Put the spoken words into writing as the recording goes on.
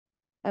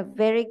A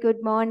very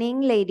good morning,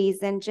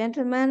 ladies and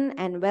gentlemen,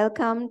 and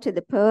welcome to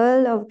the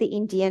Pearl of the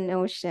Indian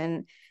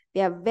Ocean.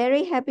 We are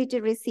very happy to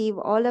receive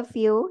all of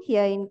you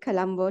here in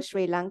Colombo,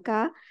 Sri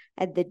Lanka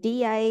at the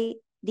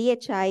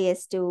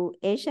DHIS2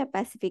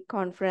 Asia-Pacific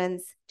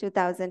Conference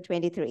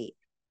 2023.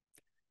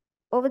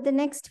 Over the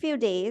next few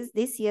days,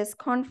 this year's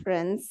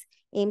conference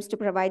aims to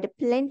provide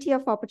plenty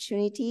of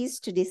opportunities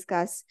to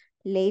discuss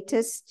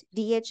latest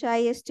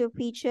DHIS2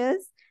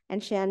 features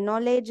and share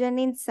knowledge and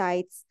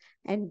insights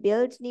and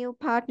build new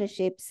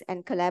partnerships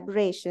and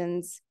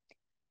collaborations.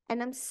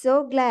 And I'm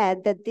so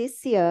glad that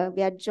this year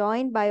we are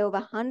joined by over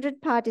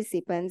 100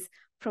 participants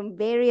from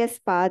various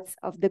parts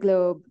of the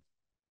globe.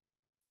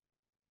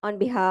 On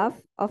behalf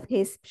of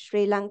HISP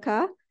Sri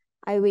Lanka,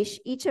 I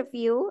wish each of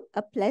you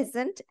a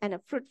pleasant and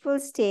a fruitful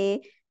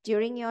stay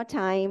during your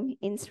time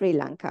in Sri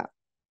Lanka.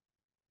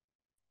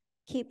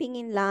 Keeping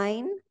in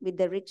line with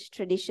the rich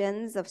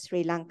traditions of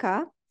Sri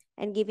Lanka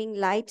and giving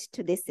light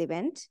to this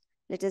event,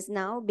 let us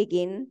now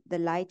begin the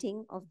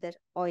lighting of the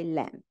oil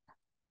lamp.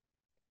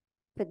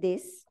 For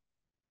this,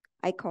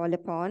 I call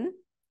upon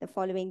the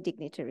following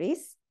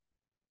dignitaries.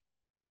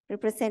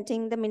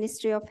 Representing the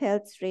Ministry of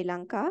Health Sri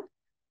Lanka,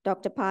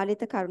 Dr.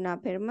 Palitha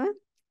Karunaperma,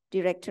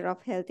 Director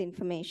of Health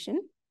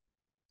Information.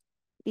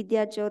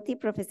 Vidya Jyoti,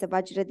 Professor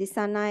Vajra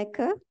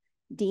Dissanayaka,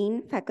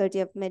 Dean,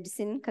 Faculty of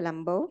Medicine,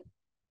 Colombo.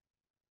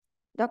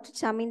 Dr.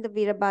 Chaminda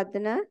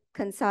Virabhadana,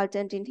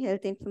 Consultant in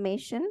Health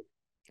Information.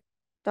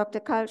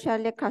 Dr.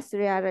 Kaushalya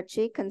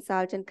Kasuriarachi,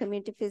 Consultant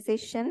Community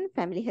Physician,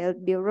 Family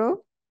Health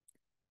Bureau.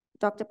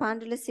 Dr.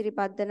 Pandula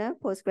Siribhadana,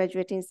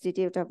 Postgraduate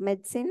Institute of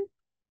Medicine.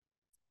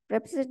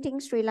 Representing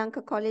Sri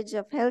Lanka College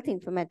of Health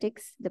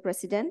Informatics, the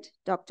President,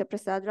 Dr.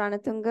 Prasad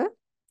Ranatunga.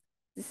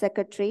 The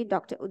Secretary,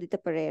 Dr.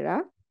 Udita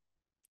Pereira.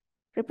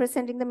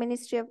 Representing the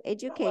Ministry of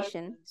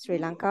Education, Sri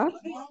Lanka,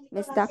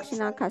 Ms.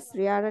 Dakshina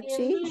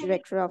Kasriarachi,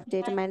 Director of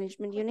Data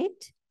Management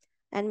Unit,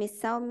 and Ms.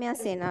 Saumya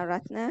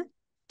Senaratna,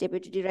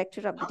 Deputy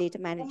Director of the Data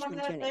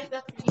Management Unit.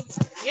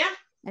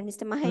 And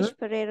Mr. Mahesh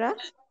Pereira,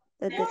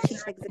 the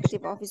Chief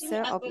Executive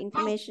Officer of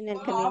Information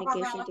and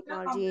Communication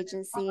Technology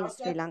Agency in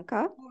Sri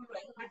Lanka.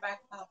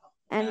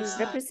 And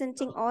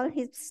representing all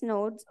HISP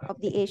nodes of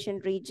the Asian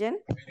region,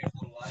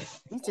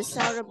 Mr.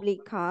 Saurabh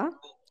Likha,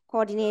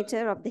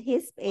 Coordinator of the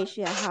HISP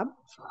Asia Hub,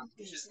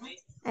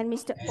 and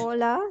Mr.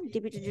 Ola,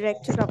 Deputy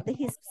Director of the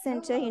HISP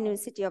Center,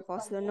 University of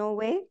Oslo,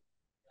 Norway,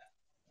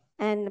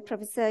 and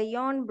Professor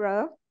Jon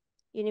Bro,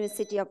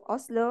 University of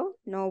Oslo,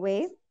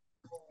 Norway,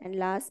 and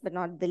last but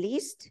not the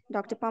least,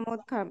 Dr. Pamod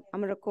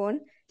Amarakon,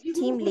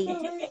 Team Lead,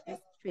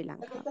 Sri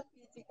Lanka.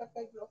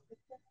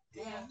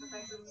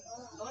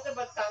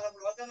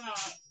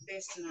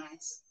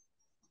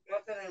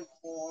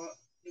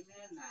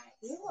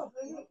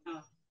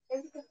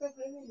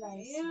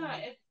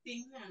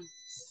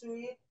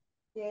 Sweet,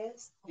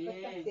 yes,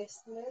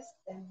 tasteless,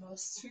 and no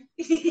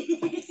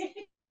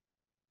sweet.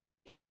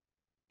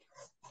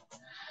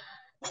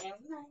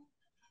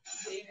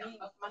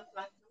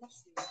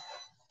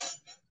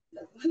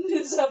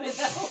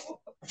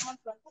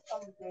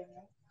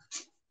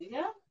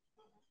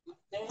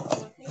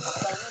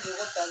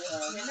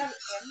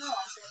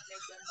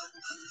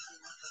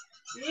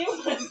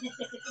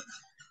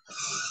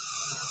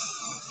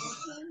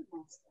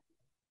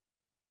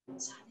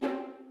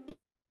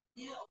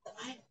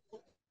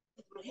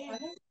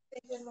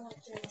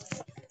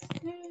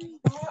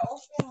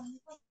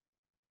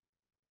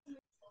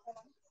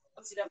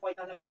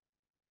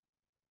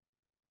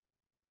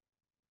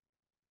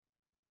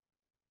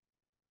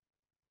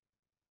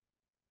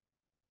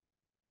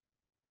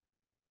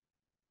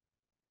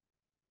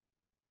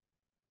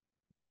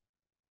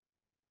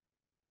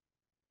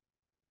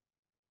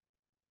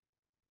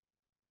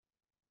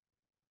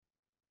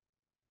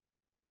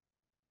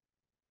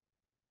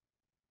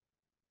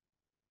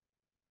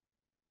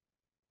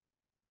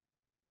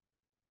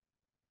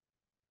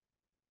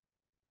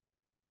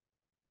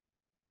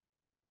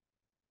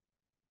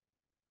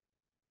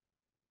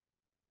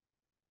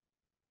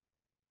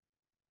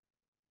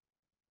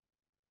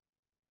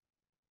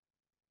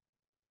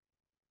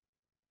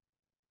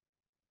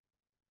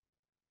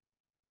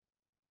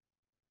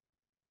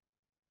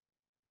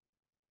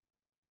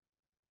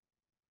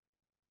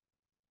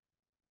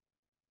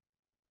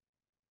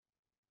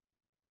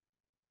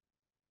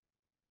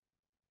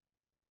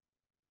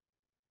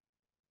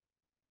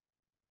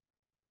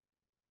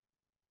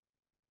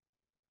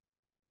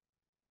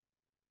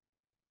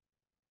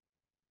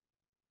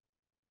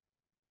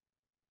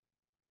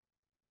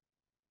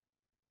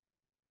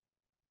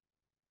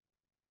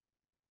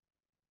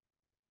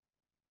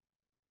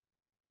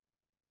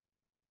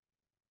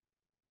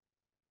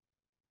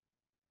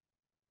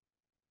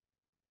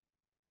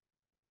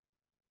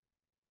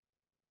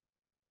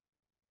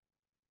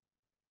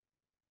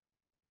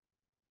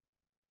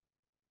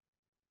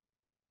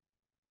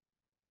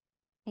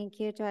 Thank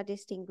you to our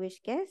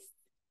distinguished guests.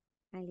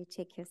 Kindly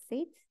take your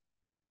seats.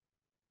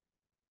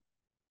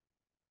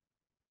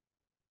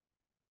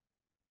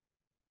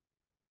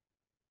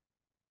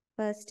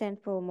 First and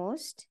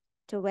foremost,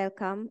 to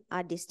welcome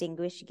our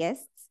distinguished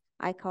guests,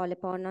 I call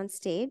upon on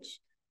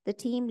stage the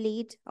team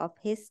lead of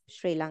HISP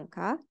Sri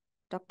Lanka,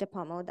 Dr.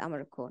 Pramod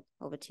Amarakon.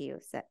 Over to you,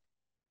 sir.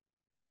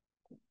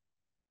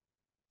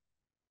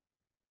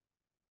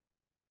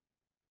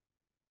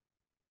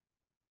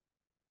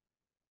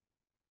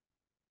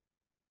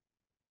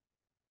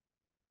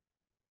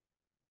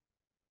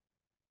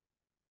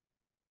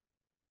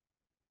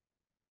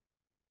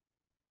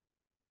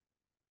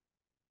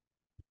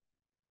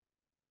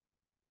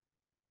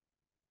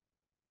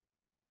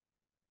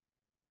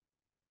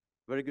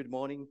 Very good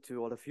morning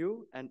to all of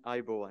you, and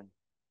Aibowan.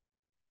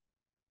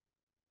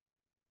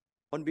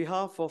 On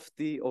behalf of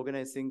the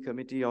organizing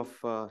committee of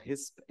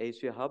HISP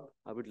Asia Hub,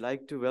 I would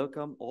like to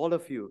welcome all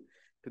of you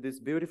to this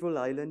beautiful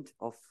island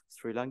of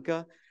Sri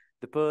Lanka,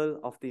 the pearl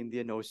of the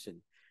Indian Ocean,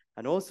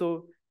 and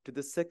also to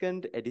the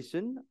second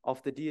edition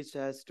of the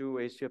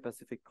DHIS2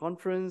 Asia-Pacific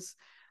Conference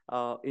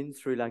in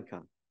Sri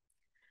Lanka.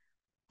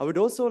 I would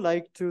also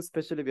like to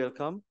specially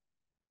welcome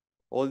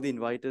all the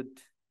invited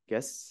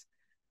guests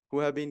who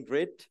have been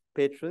great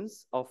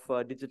patrons of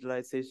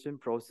digitalization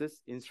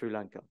process in Sri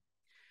Lanka.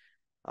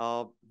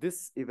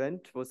 This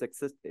event was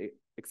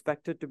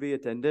expected to be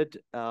attended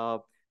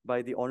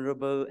by the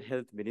Honorable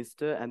Health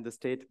Minister and the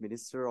State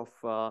Minister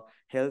of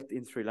Health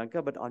in Sri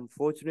Lanka, but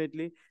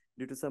unfortunately,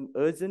 due to some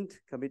urgent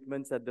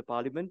commitments at the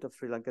Parliament of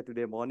Sri Lanka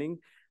today morning,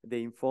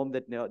 they informed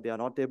that they are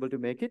not able to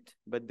make it,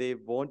 but they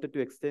wanted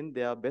to extend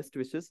their best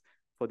wishes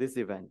for this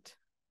event.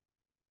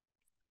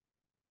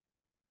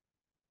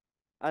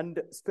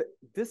 And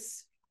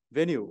this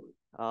venue,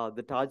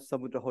 the Taj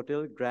Samudra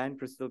Hotel Grand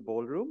Crystal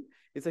Ballroom,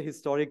 is a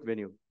historic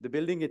venue. The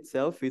building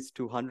itself is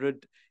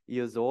 200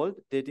 years old,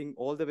 dating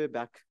all the way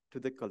back to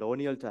the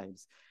colonial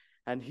times.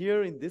 And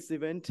here in this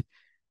event,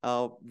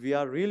 we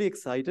are really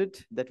excited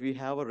that we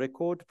have a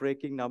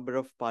record-breaking number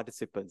of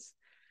participants.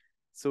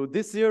 So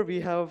this year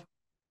we have,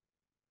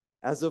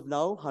 as of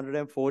now,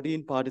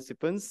 114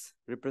 participants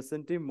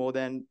representing more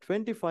than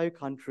 25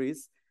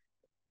 countries,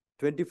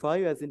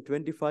 25 as in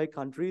 25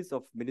 countries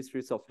of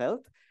ministries of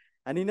health.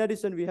 And in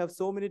addition, we have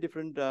so many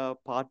different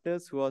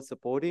partners who are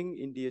supporting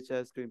in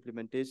DHIS2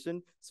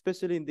 implementation,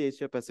 especially in the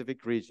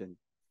Asia-Pacific region.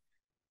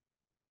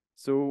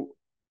 So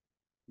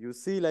you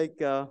see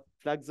like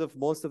flags of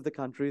most of the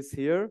countries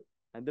here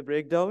and the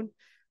breakdown.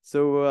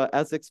 So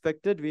as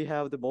expected, we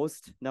have the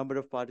most number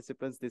of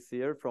participants this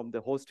year from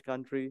the host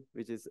country,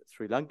 which is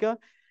Sri Lanka,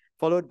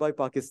 followed by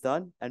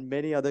Pakistan and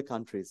many other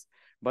countries.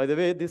 By the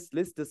way, this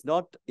list does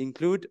not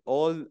include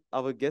all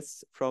our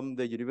guests from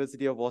the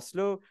University of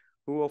Oslo,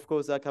 who of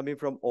course are coming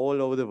from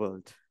all over the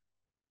world.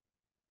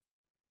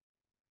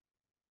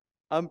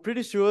 I'm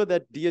pretty sure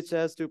that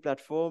DHIS2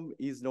 platform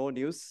is no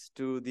news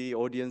to the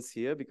audience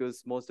here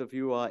because most of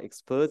you are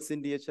experts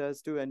in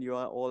DHIS2 and you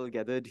are all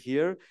gathered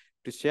here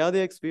to share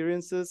their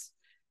experiences,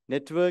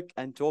 network,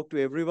 and talk to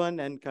everyone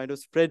and kind of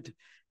spread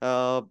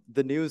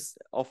the news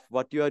of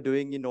what you are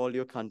doing in all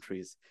your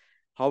countries.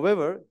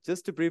 However,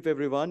 just to brief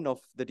everyone of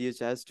the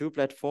DHIS2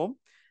 platform,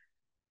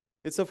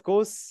 it's of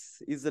course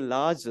is the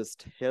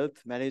largest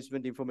health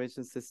management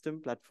information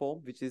system platform,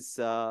 which is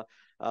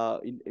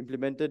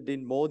implemented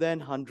in more than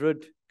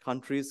 100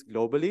 countries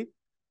globally.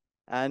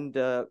 And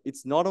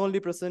it's not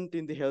only present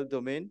in the health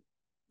domain.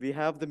 We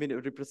have the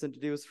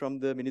representatives from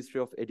the Ministry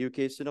of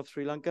Education of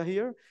Sri Lanka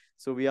here.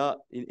 So we are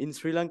in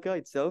Sri Lanka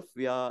itself,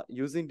 we are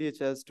using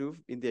DHIS2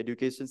 in the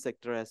education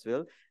sector as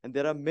well. And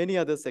there are many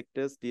other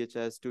sectors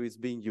DHIS2 is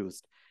being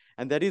used.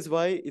 And that is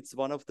why it's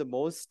one of the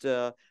most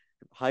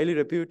highly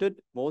reputed,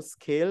 most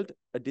scaled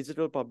a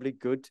digital public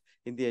good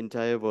in the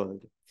entire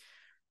world.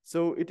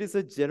 So it is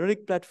a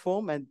generic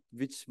platform and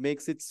which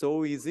makes it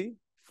so easy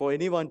for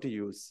anyone to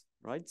use,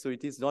 right? So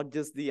it is not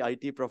just the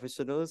IT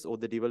professionals or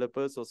the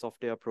developers or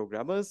software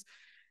programmers.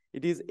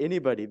 It is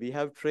anybody. We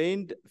have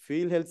trained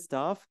field health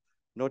staff,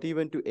 not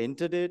even to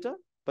enter data,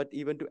 but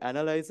even to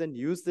analyze and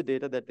use the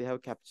data that they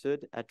have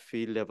captured at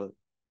field level.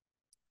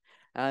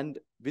 And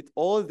with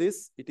all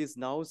this, it is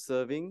now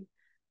serving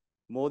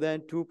more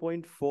than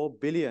 2.4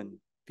 billion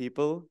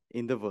people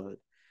in the world.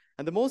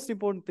 And the most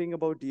important thing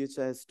about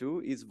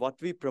DHIS2 is what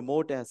we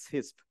promote as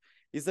HISP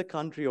is the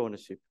country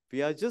ownership.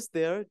 We are just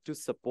there to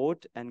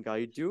support and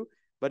guide you,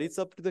 but it's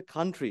up to the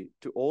country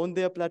to own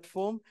their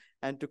platform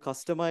and to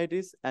customize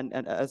it and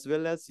as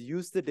well as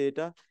use the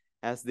data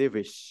as they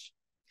wish.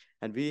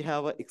 And we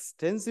have an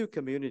extensive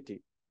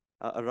community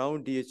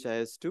around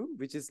DHIS2,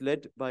 which is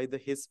led by the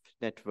HISP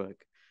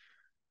network.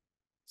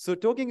 So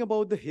talking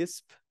about the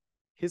HISP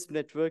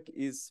network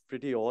is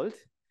pretty old.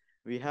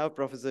 We have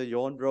Professor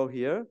Jon Brau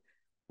here,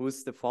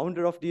 who's the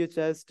founder of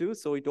DHIS2.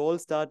 So it all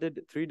started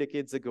 3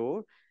 decades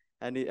ago,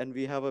 and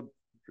we have a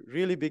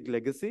really big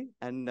legacy.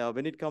 And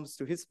when it comes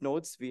to HISP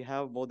nodes, we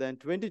have more than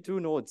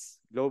 22 nodes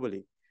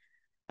globally.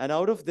 And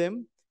out of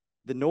them,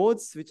 the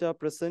nodes which are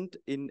present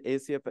in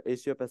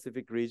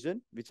Asia-Pacific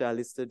region, which are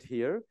listed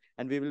here,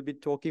 and we will be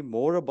talking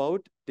more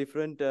about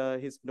different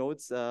HISP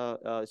nodes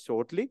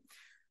shortly.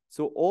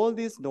 So all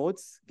these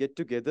nodes get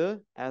together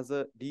as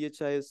a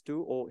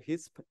DHIS2 or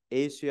HISP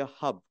Asia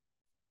Hub,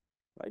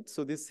 right?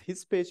 So this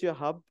HISP Asia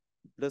Hub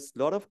does a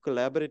lot of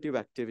collaborative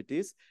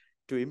activities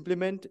to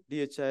implement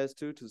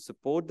DHIS2, to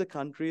support the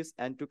countries,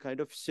 and to kind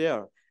of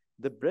share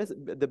the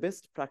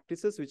best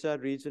practices which are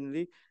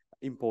regionally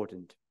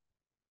important.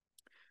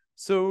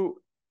 So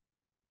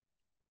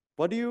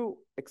what do you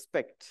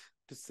expect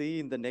to see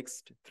in the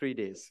next 3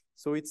 days?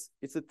 So it's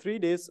a 3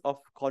 days of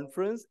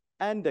conference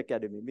and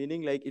academy,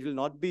 meaning like it will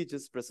not be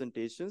just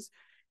presentations.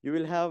 You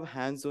will have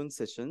hands-on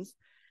sessions,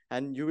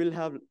 and you will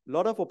have a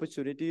lot of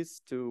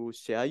opportunities to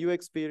share your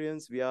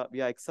experience. We are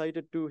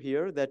excited to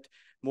hear that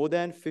more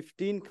than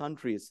 15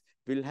 countries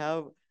will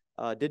have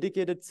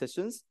dedicated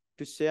sessions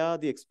to share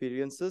the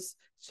experiences,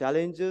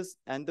 challenges,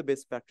 and the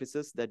best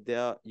practices that they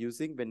are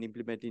using when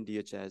implementing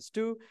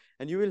DHIS2.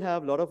 And you will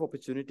have a lot of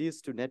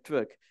opportunities to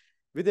network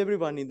with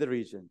everyone in the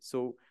region.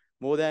 So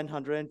more than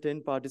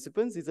 110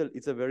 participants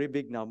is a very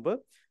big number.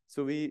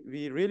 So we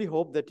really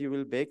hope that you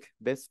will make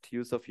best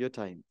use of your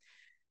time.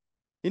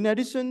 In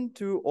addition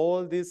to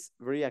all these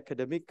very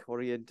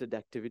academic-oriented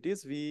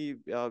activities, we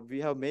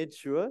have made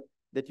sure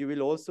that you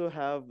will also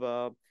have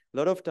a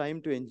lot of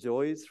time to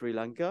enjoy Sri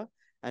Lanka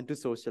and to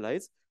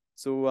socialize.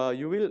 So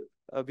we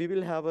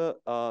will have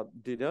a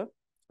dinner,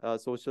 a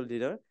social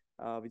dinner,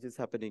 which is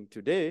happening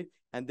today,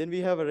 and then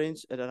we have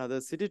arranged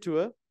another city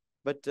tour,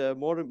 but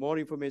more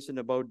information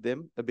about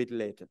them a bit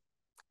later,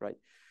 right?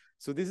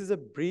 So this is a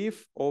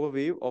brief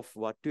overview of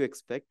what to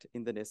expect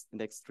in the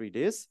next 3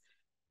 days,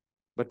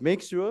 but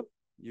make sure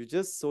you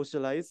just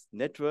socialize,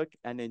 network,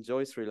 and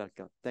enjoy Sri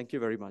Lanka. Thank you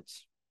very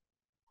much.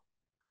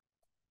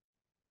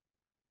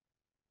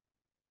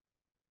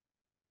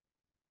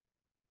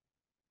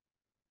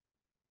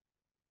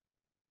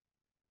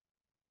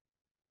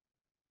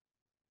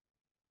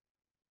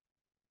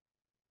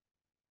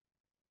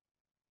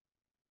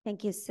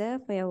 Thank you, sir,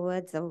 for your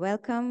words of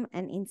welcome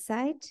and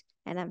insight.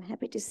 And I'm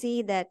happy to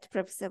see that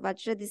Professor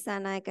Vajra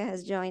Dissanayake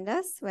has joined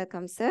us.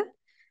 Welcome, sir.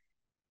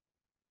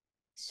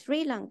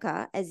 Sri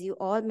Lanka, as you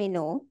all may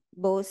know,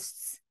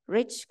 boasts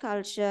rich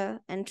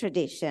culture and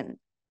tradition.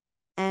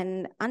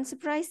 And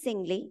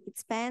unsurprisingly, it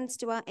spans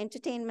to our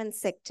entertainment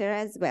sector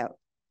as well.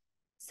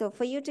 So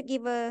for you to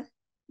give a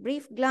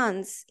brief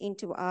glance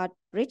into our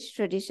rich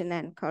tradition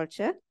and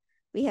culture,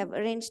 we have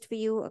arranged for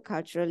you a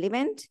cultural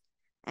event,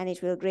 and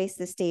it will grace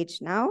the stage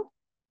now.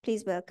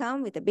 Please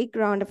welcome with a big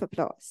round of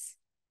applause.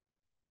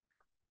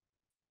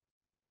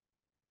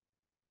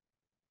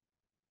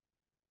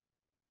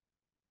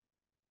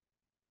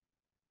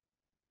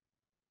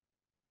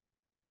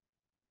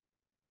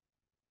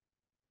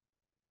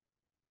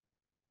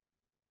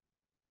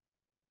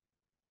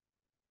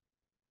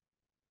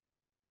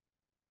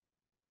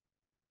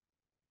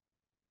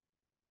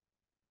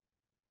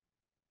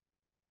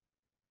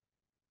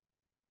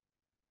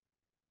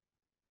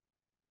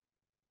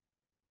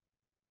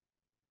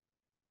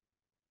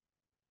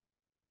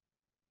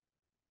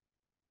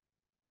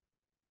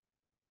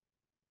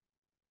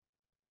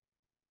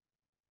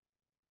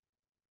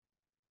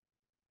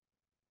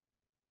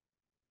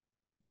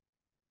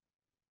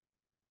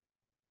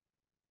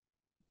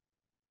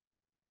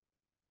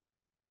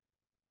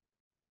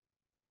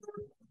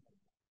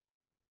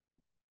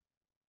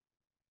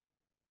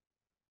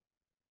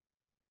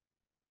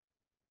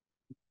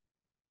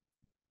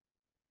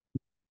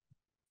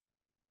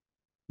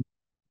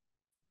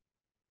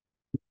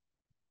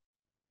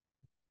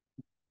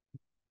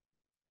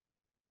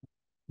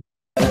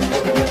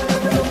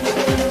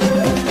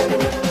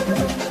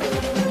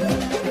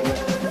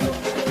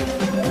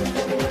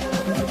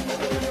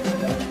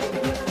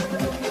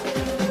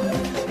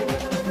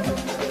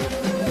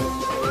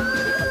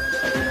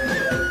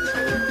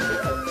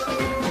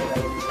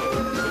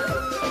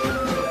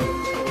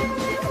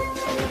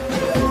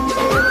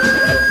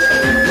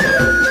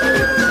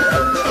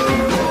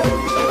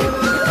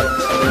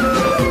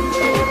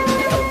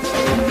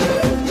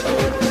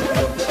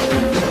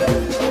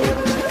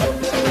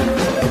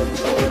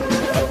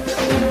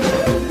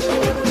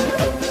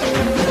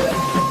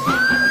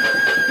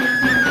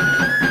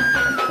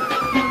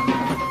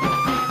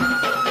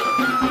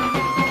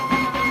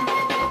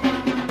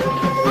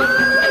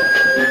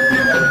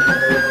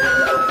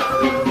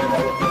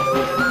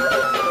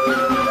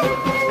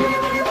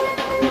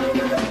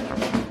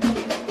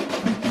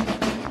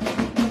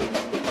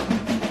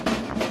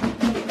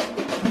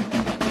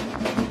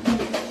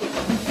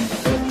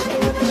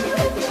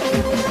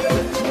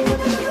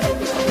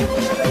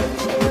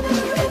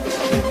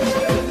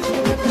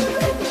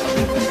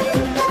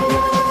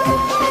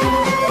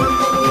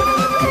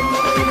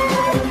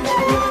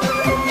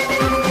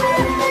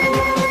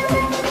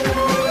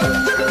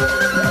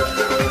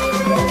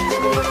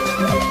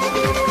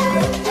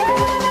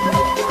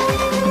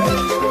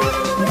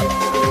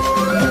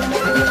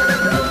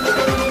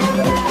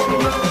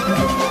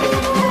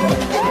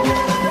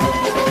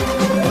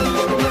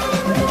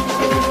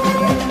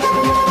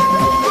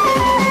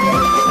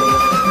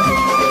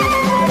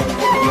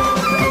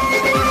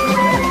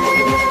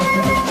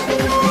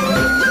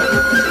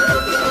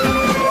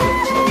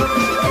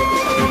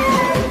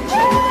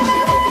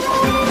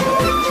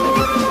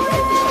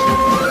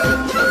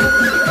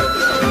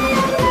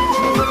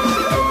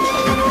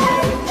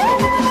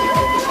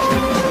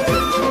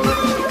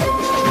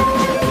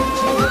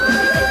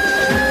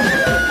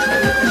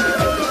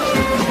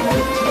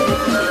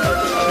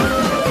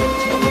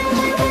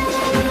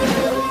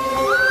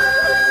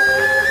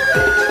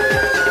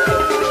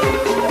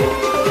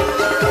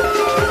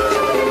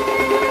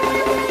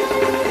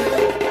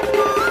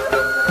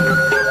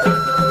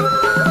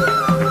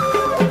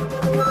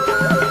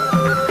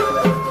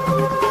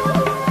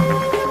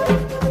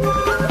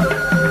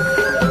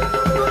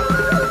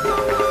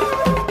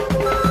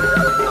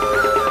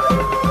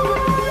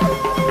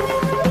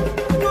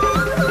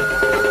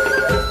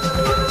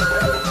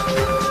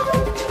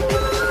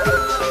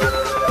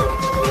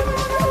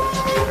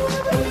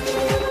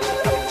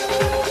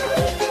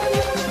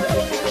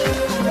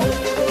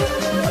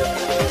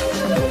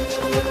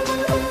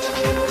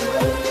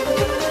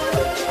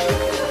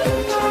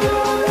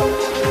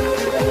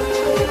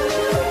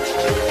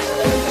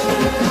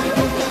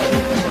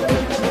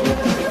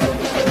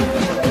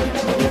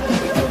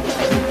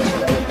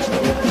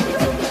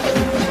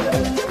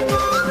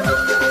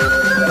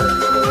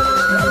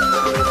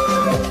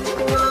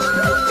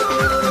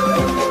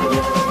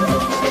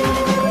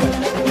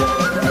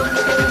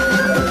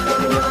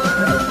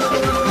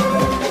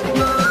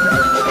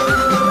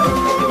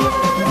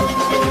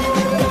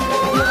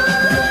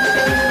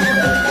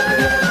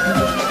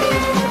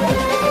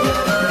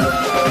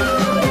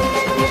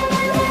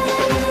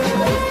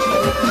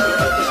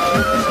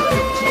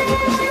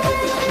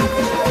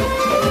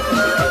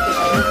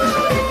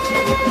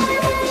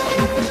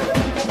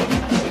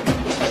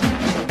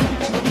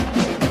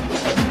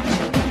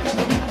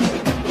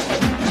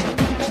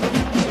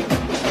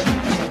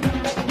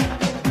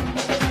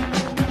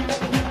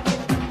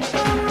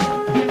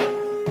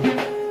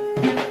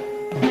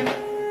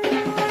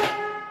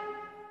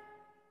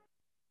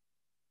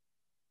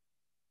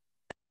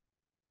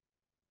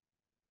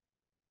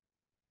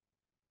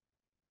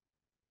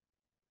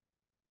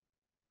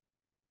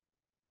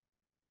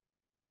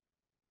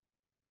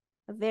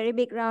 A very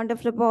big round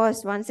of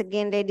applause once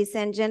again, ladies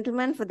and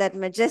gentlemen, for that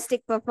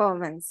majestic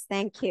performance.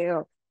 Thank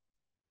you.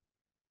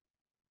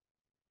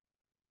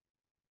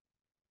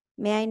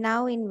 May I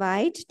now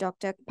invite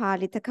Dr.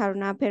 Palitha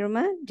Karuna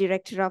Peruma,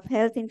 Director of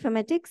Health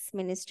Informatics,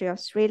 Ministry of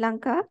Sri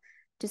Lanka,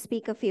 to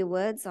speak a few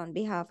words on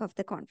behalf of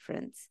the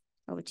conference.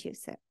 Over to you,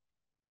 sir.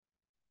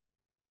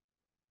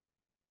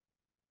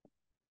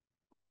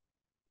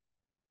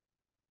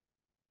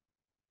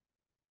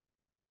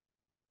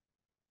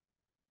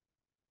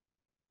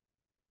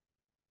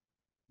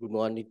 Good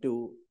morning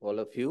to all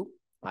of you.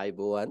 Hi,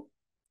 Boan.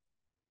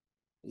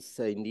 It's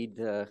indeed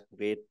a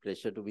great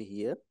pleasure to be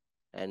here.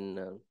 And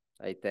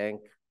I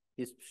thank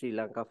HISP Sri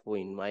Lanka for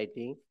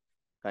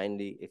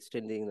kindly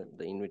extending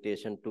the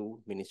invitation to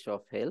Ministry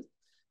of Health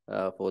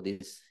for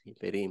this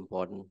very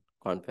important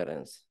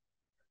conference.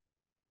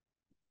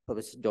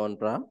 Professor John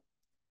Bra,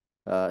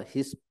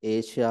 HISP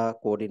Asia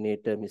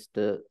Coordinator,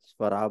 Mr.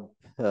 Swarab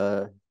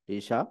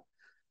Disha,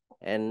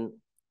 and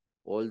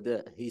all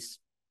the HISP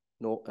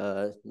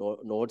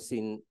nodes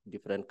in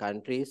different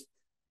countries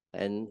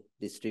and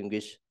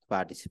distinguished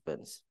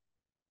participants.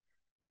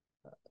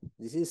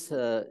 This is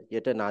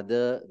yet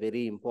another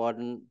very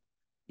important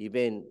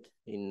event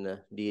in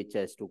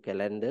DHIS2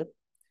 calendar.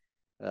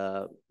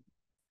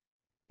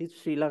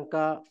 Sri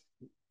Lanka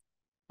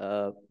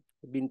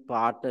been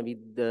partnered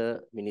with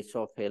the Ministry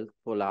of Health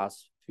for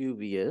last few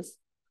years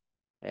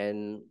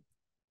and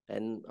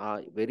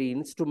are very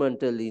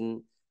instrumental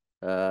in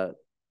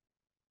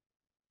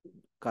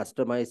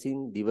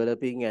customizing,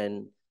 developing,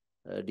 and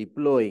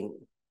deploying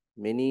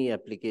many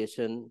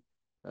applications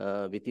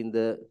within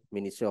the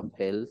Ministry of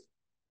Health.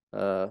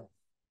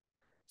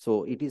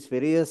 So it is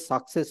very a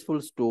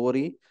successful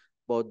story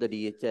about the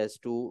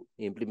DHIS2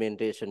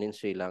 implementation in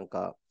Sri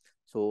Lanka.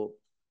 So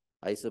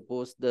I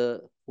suppose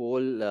the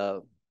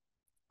whole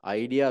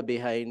idea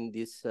behind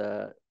this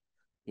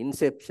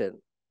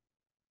inception,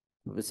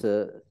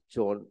 Professor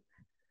John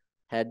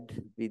had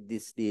with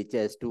this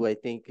DHIS2, I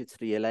think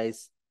it's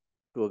realized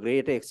to a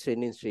great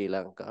extent in Sri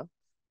Lanka.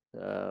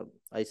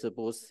 I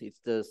suppose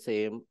it's the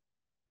same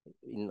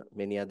in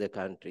many other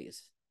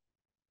countries.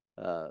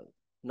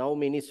 Now,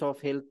 Ministry of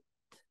Health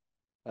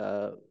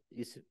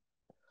is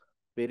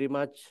very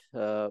much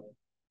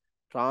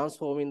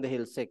transforming the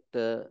health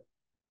sector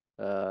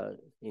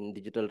in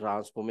digital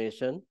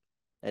transformation,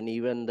 and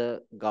even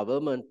the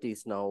government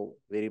is now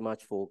very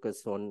much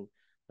focused on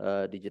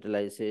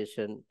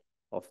digitalization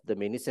of the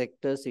many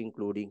sectors,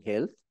 including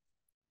health.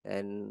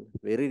 And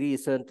very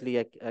recently,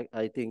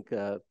 I think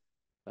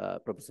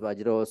Professor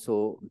Vajra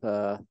also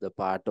the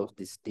part of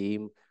this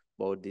team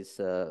about this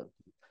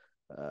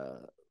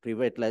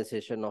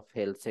revitalization of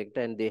health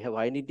sector, and they have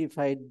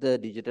identified the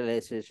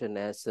digitalization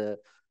as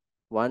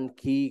one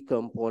key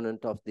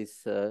component of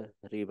this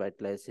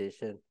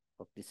revitalization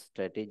of this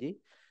strategy.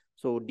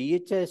 So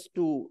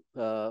DHIS2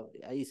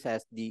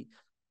 has the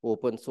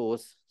open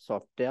source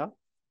software,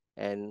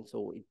 and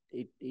so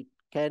it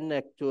can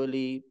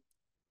actually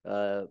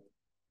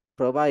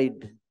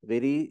provide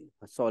very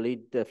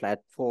solid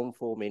platform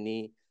for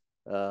many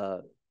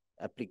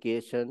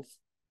applications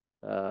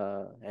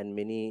and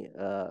many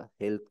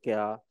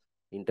healthcare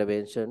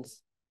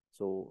interventions.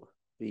 So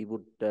we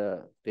would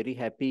very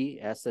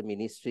happy as a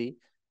ministry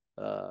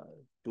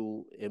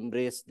to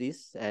embrace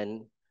this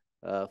and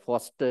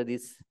foster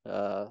this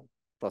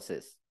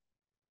process.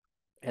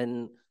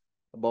 And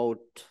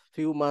about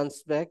few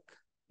months back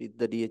with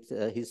the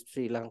HISP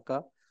Sri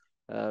Lanka,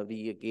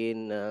 we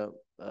again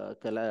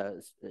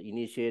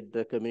initiate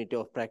the community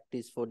of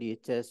practice for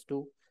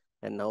DHIS2,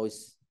 and now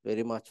is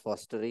very much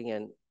fostering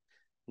and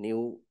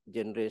new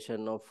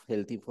generation of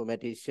health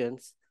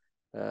informaticians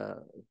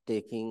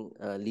taking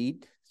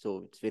lead.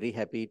 So it's very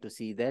happy to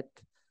see that.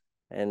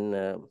 And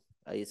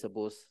I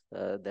suppose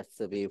that's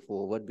the way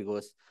forward,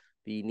 because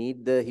we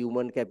need the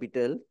human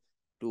capital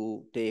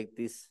to take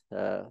this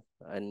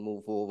and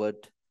move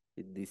forward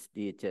with this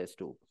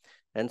DHIS2.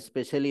 And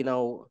especially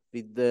now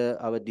with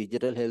our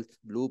digital health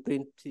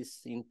blueprint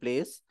is in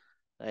place,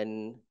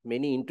 and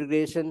many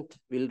integration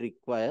will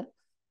require.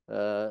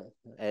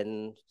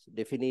 And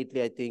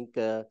definitely, I think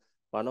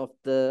one of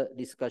the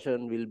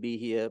discussion will be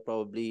here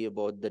probably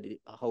about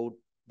how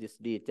this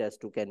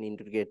DHIS2 can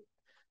integrate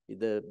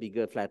with the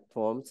bigger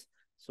platforms,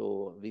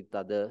 so with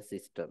other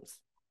systems.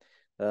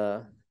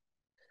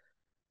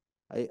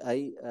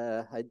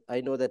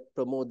 I know that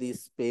Pramod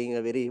is playing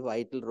a very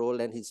vital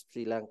role, and HISP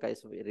Sri Lanka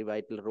is a very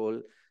vital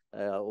role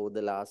over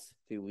the last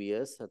few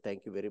years. So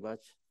thank you very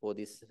much for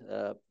this,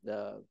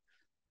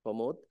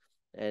 Pramod.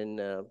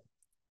 And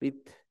with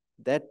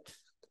that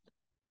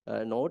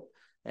note,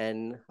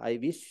 and I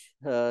wish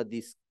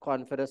this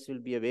conference will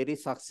be a very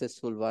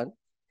successful one,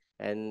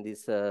 and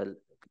this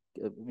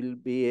will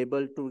be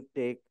able to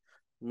take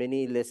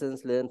many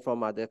lessons learned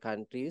from other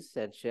countries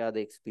and share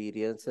the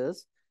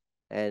experiences,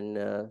 and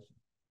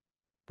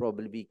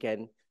probably we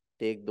can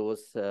take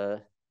those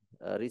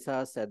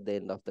results at the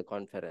end of the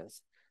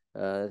conference.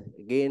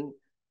 Again,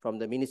 from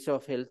the Ministry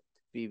of Health,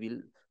 we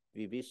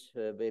wish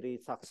a very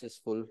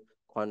successful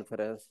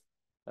conference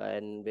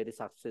and very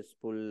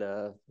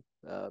successful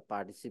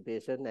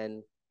participation,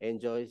 and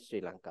enjoy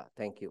Sri Lanka.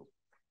 Thank you.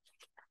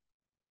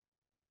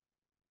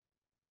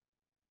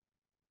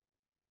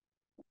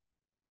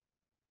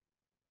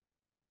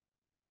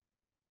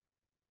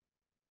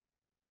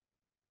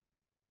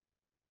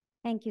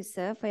 Thank you,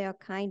 sir, for your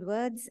kind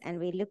words, and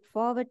we look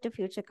forward to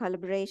future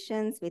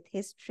collaborations with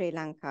HISP Sri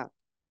Lanka.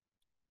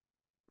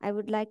 I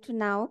would like to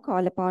now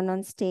call upon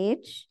on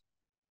stage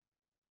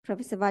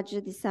Professor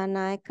Vajra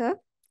Dissanayake.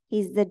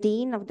 He's the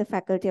Dean of the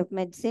Faculty of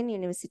Medicine,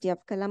 University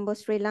of Colombo,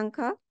 Sri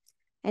Lanka,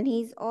 and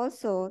he's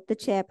also the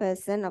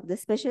chairperson of the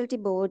Specialty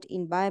Board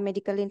in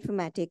Biomedical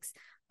Informatics,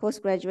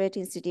 Postgraduate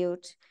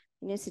Institute,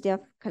 University of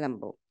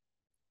Colombo.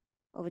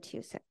 Over to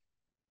you, sir.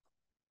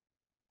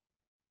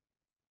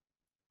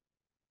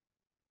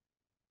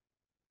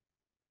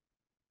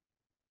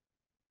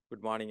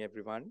 Good morning,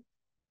 everyone.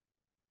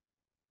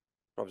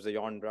 Professor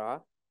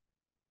Yondra,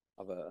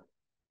 our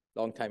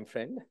longtime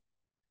friend,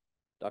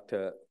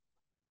 Dr.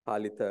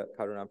 Palitha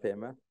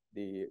Karunapema,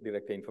 the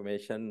Director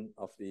Information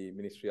of the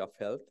Ministry of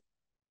Health,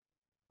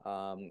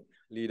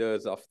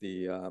 leaders of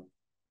the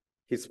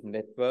HISP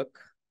network,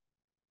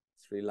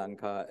 Sri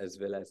Lanka, as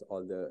well as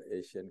all the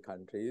Asian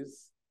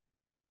countries,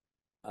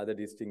 other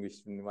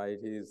distinguished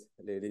invitees,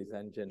 ladies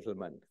and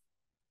gentlemen.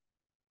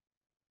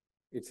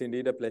 It's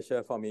indeed a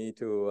pleasure for me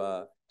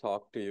to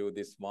talk to you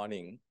this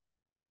morning.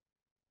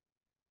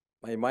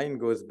 My mind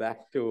goes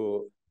back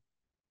to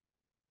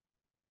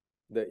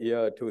the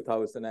year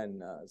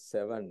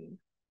 2007,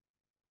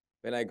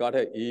 when I got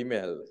an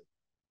email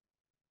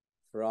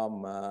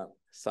from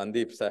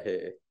Sandeep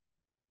Sahe,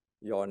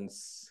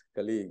 Jon's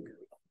colleague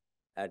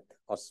at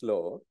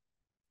Oslo,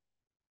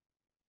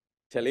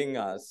 telling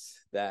us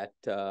that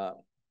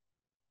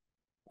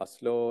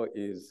Oslo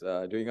is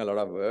doing a lot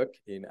of work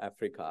in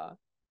Africa,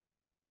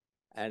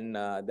 and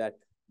that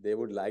they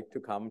would like to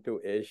come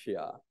to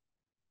Asia,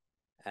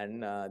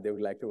 and they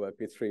would like to work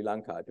with Sri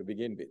Lanka to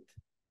begin with.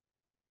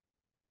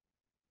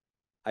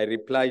 I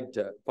replied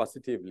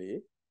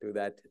positively to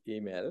that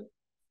email,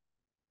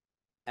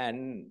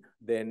 and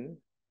then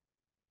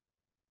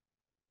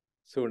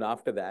soon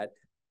after that,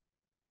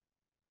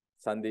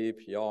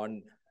 Sandeep,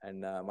 Jon,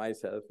 and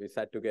myself, we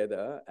sat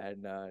together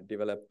and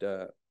developed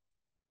a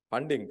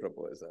funding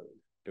proposal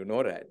to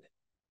NORAD.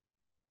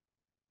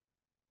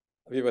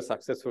 We were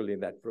successful in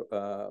that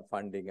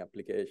funding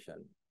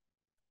application.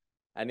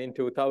 And in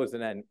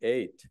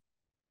 2008,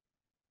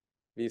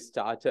 we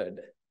started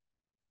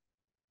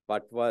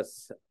what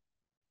was,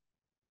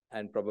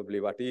 and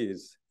probably what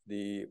is,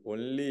 the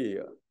only,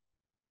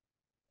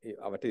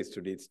 what is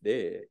to this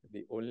day,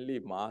 the only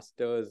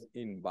masters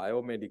in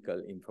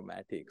biomedical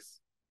informatics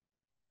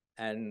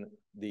and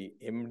the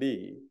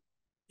MD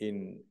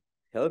in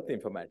health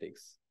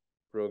informatics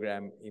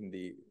program in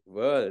the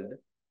world,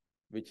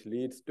 which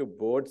leads to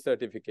board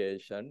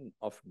certification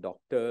of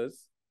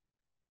doctors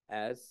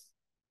as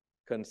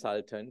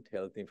consultant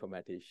health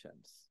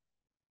informaticians.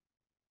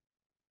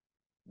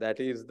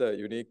 That is the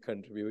unique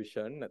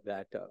contribution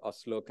that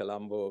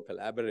Oslo-Colombo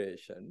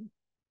collaboration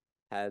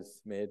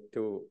has made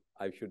to,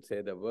 I should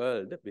say, the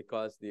world,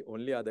 because the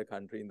only other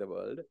country in the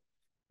world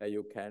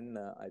you can,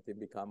 I think,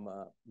 become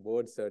a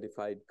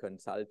board-certified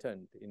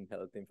consultant in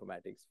health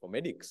informatics for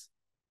medics,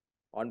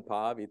 on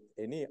par with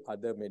any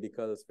other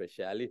medical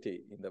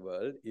specialty in the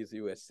world, is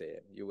USA.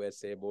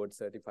 USA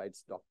board-certified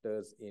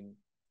doctors in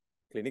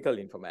clinical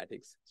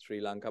informatics, Sri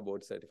Lanka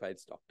board-certified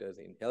doctors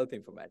in health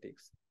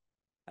informatics.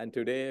 And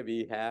today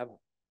we have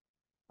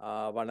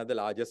one of the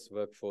largest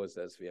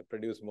workforces. We have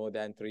produced more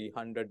than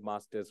 300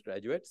 master's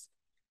graduates.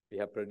 We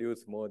have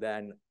produced more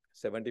than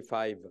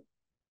 75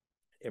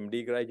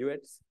 MD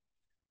graduates.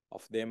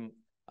 Of them,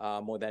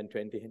 more than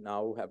 20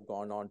 now have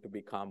gone on to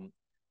become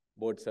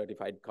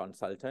board-certified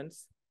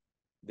consultants.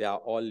 They are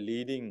all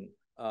leading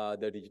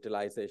the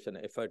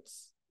digitalization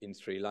efforts in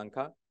Sri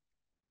Lanka.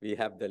 We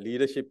have the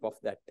leadership of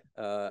that,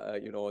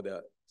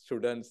 the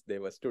students, they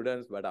were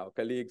students, but our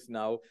colleagues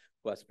now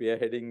who are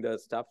spearheading the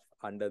stuff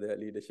under the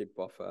leadership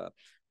of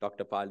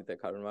Dr. Palitha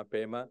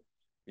Karunapema.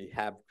 We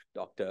have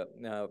Dr.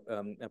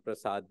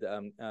 Prasad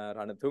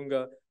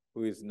Ranatunga,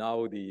 who is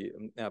now the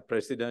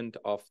president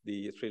of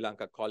the Sri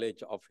Lanka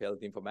College of Health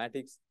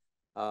Informatics,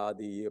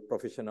 the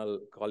professional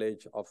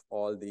college of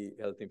all the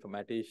health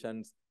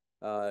informaticians,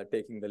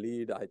 taking the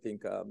lead. I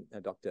think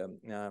Dr.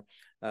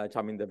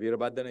 Chaminda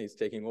Veerabhadana is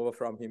taking over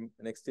from him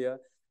next year.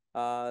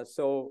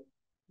 So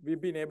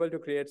we've been able to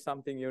create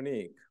something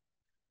unique.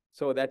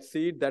 So that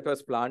seed that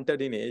was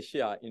planted in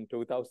Asia in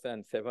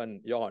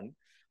 2007, Jon,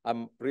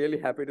 I'm really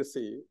happy to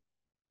see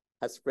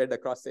has spread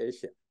across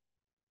Asia.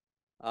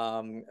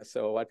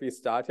 So what we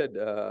started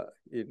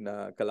in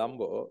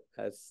Colombo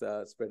has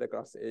spread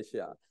across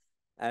Asia.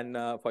 And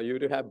for you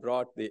to have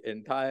brought the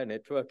entire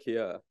network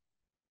here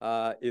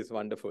is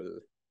wonderful.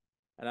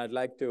 And I'd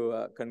like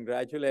to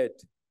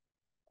congratulate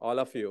all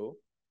of you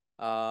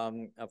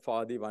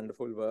for the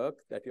wonderful work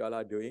that you all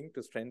are doing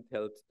to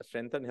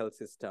strengthen health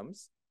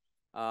systems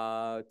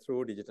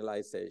through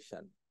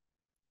digitalization.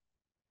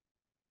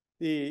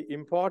 The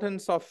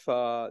importance of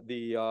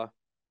the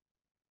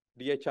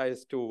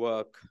DHIS2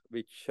 work,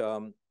 which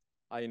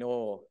I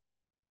know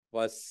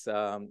was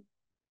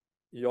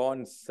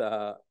Jon's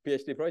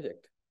PhD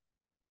project.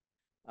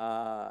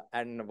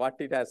 And what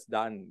it has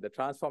done, the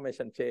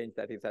transformation change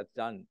that it has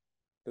done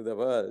to the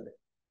world,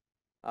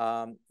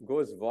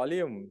 goes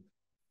volume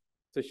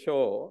to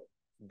show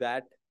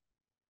that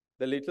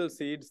the little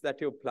seeds that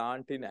you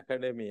plant in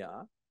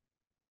academia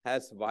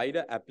has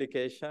wider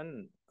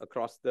application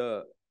across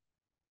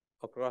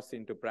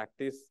into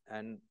practice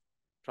and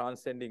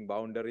transcending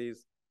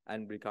boundaries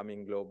and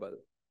becoming global.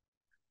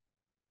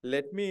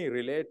 Let me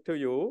relate to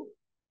you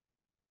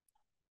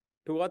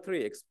two or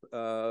three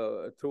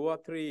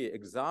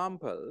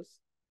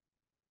examples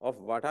of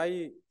what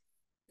I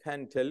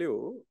can tell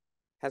you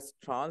has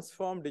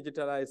transformed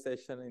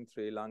digitalization in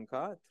Sri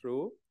Lanka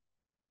through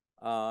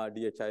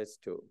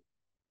DHIS2.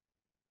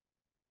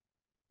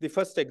 The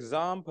first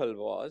example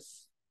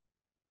was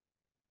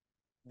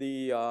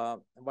the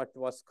what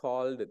was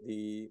called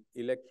the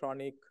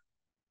Electronic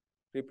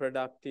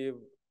Reproductive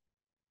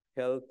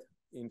Health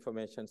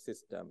Information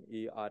System,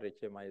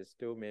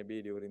 ERHMIS2.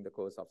 Maybe during the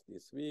course of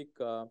this week,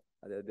 the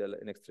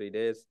next 3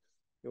 days,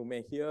 you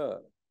may hear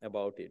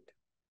about it.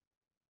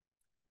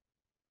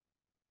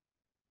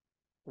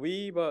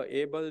 We were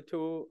able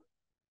to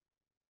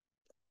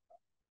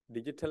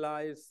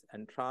digitalize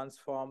and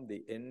transform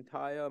the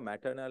entire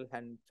maternal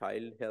and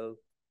child health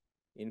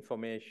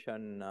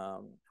information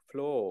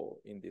flow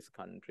in this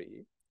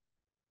country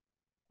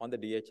on the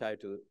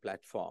DHIS2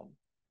 platform.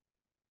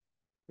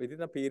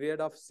 Within a period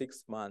of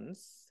 6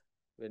 months,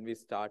 when we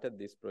started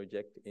this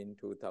project in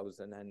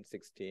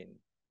 2016,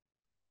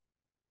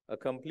 a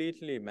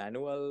completely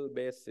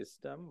manual-based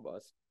system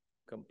was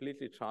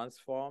completely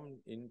transformed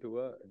into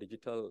a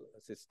digital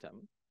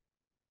system.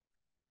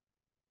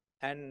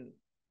 And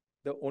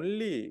the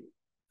only,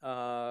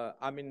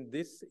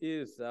 this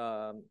is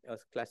a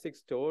classic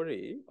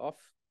story of,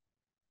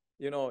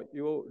 you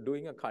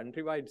doing a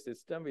countrywide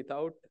system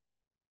without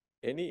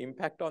any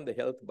impact on the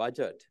health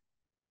budget,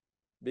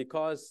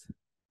 because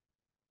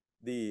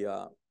the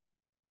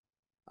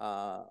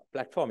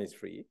platform is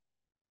free.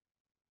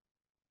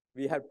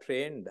 We have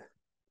trained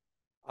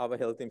our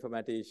health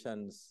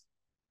informaticians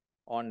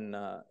on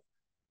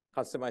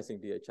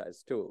customizing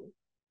DHIS2.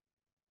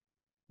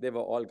 They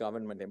were all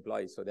government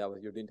employees, so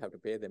you didn't have to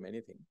pay them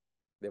anything.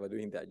 They were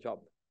doing their job.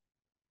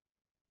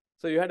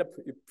 So you had a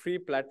free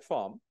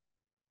platform,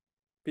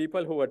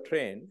 people who were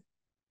trained,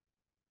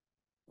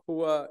 who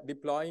were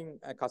deploying,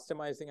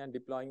 customizing and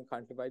deploying a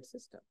countrywide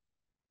system.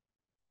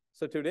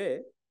 So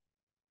today,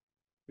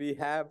 we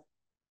have,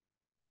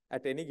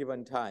 at any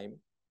given time,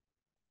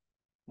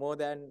 more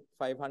than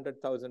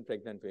 500,000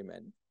 pregnant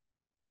women.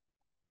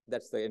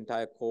 That's the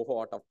entire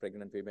cohort of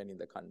pregnant women in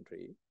the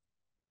country.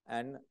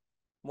 And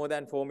more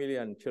than 4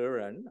 million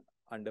children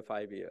under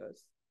 5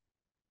 years,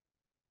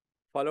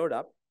 followed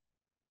up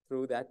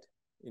through that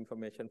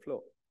information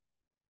flow.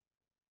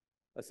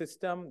 A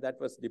system that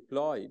was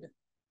deployed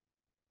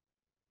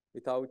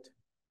without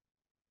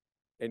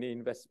any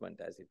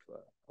investment, as it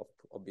were.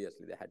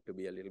 Obviously, there had to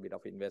be a little bit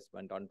of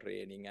investment on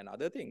training and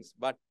other things,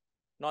 but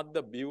not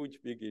the huge,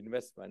 big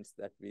investments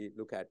that we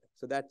look at.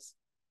 So that's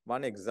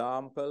one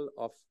example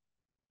of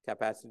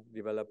capacity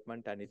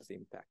development and its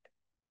impact.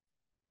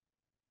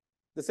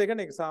 The second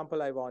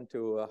example I want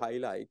to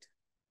highlight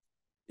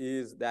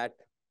is that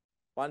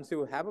once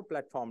you have a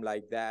platform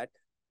like that,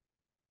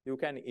 you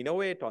can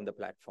innovate on the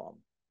platform.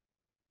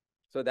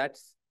 So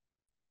that's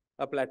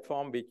a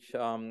platform which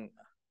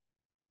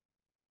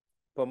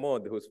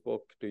Pramod, who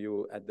spoke to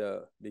you at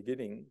the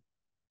beginning,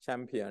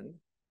 championed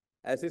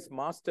as his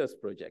master's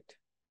project.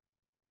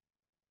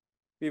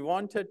 We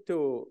wanted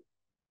to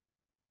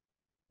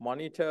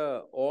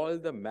monitor all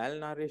the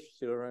malnourished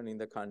children in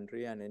the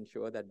country and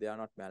ensure that they are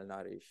not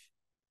malnourished.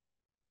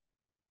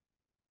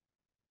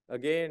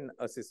 Again,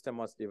 a system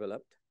was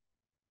developed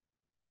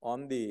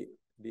on the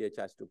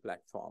DHIS2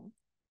 platform.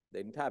 The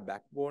entire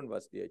backbone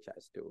was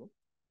DHIS2.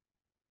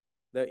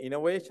 The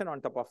innovation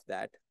on top of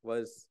that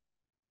was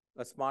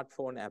a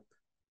smartphone app,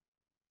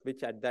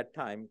 which at that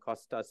time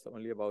cost us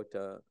only about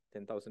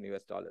 $10,000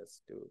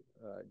 US to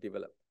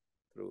develop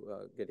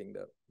through getting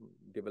the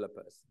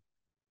developers.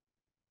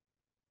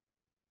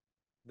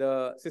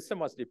 The system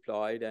was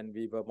deployed and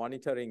we were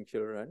monitoring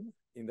children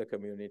in the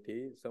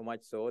community, so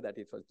much so that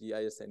it was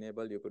GIS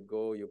enabled. You could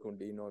go, you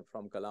could,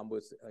 from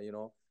Columbus,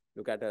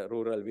 look at a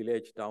rural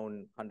village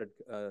down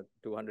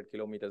 200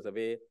 kilometers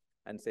away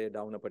and say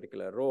down a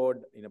particular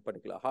road, in a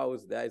particular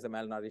house, there is a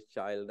malnourished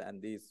child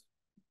and this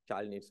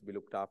child needs to be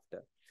looked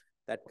after.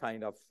 That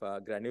kind of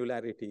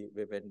granularity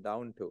we went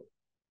down to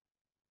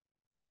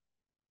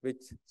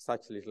with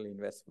such little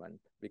investment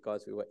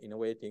because we were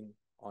innovating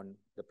on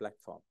the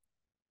platform.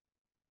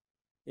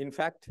 In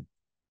fact,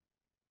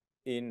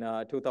 in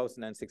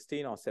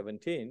 2016 or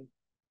 17,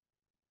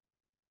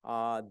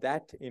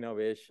 that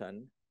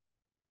innovation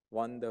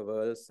won the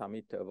World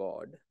Summit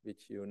Award,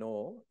 which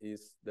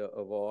is the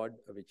award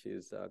which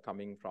is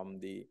coming from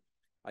the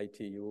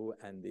ITU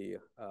and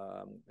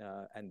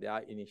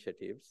their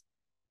initiatives,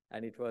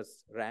 and it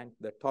was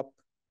ranked the top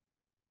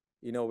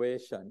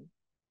innovation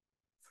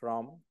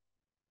from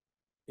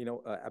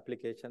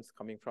applications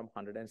coming from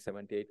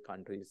 178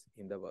 countries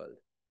in the world.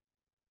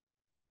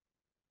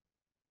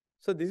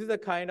 So this is the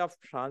kind of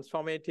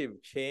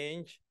transformative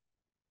change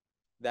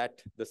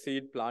that the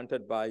seed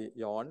planted by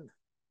Jon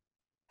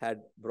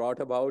had brought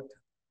about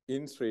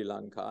in Sri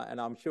Lanka. And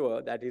I'm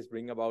sure that is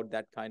bringing about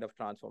that kind of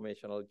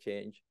transformational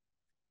change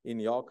in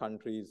your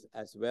countries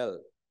as well.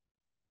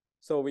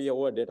 So we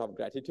owe a debt of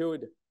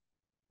gratitude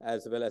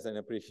as well as an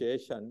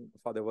appreciation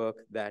for the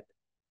work that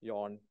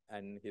Jon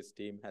and his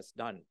team has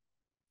done.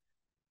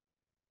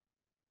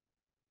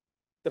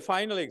 The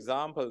final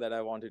example that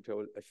I wanted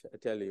to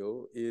tell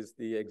you is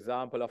the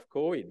example of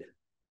COVID.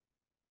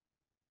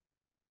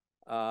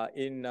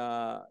 In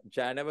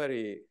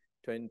January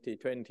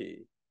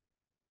 2020,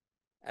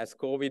 as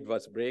COVID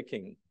was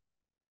breaking,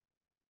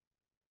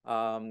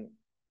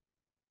 Achala,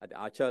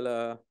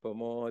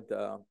 Pramod,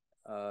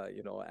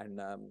 and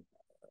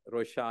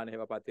Roshan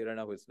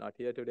Hevapatirana, who is not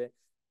here today,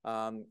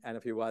 and a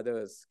few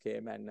others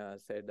came and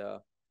said,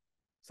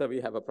 "Sir,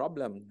 we have a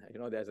problem.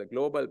 There's a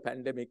global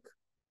pandemic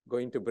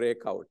going to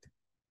break out."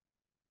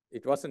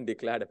 It wasn't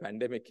declared a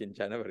pandemic in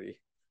January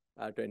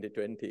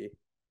 2020,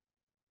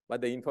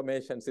 but the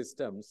information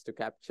systems to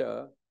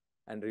capture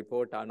and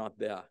report are not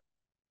there.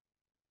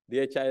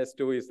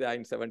 DHIS2 is there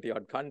in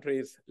 70-odd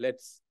countries.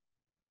 Let's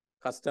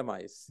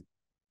customize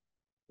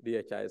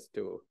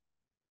DHIS2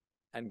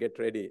 and get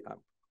ready.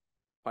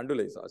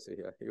 Pandula is also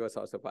here. He was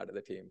also part of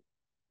the team.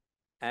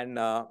 And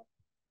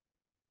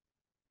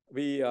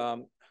we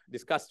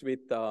discussed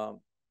with a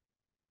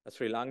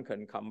Sri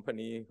Lankan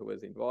company who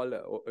was involved,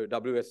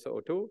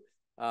 WSO2,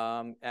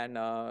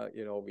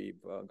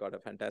 we've got a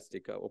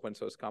fantastic open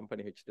source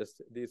company which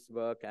does this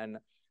work. And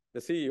the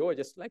CEO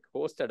just like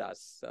hosted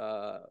us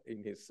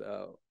in his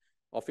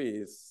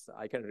office.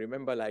 I can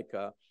remember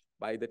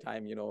by the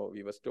time,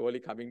 we were slowly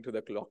coming to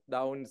the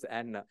lockdowns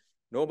and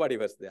nobody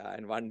was there.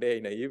 And one day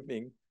in the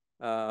evening,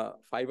 5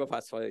 of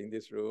us were in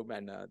this room,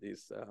 and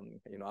these,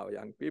 our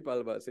young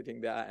people were sitting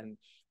there and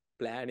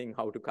planning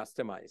how to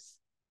customize.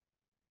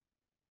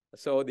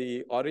 So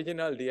the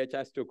original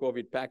DHIS2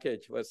 COVID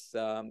package was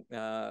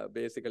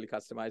basically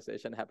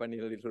customization happened in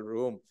a little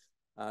room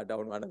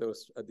down one of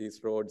these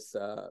roads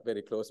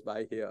very close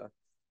by here.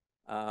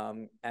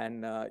 The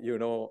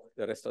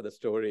rest of the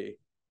story.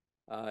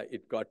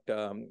 It got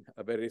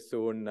very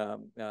soon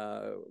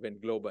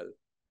went global.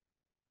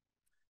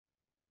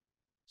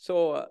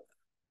 So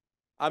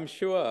I'm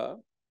sure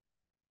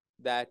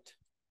that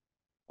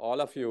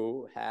all of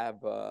you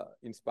have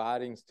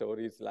inspiring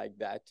stories like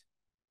that,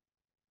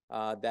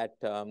 that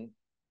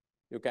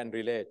you can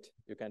relate,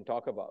 you can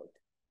talk about.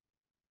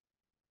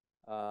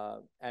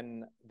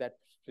 And that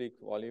speaks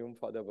volume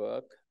for the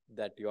work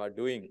that you are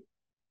doing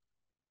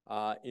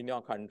in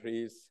your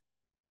countries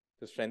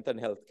to strengthen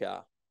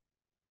healthcare,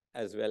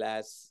 as well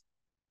as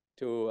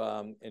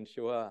to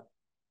ensure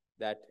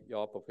that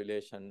your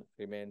population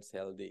remains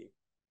healthy.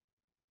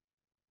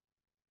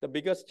 The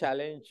biggest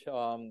challenge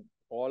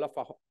all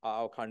of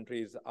our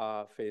countries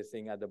are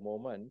facing at the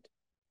moment,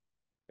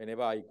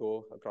 whenever I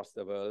go across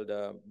the world,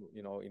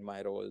 in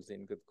my roles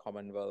in the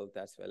Commonwealth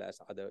as well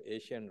as other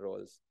Asian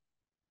roles,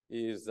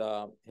 is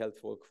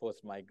health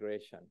workforce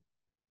migration.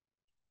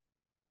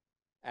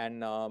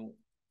 And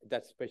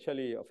that's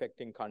especially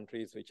affecting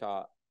countries which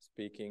are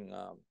speaking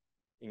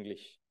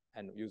English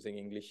and using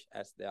English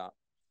as their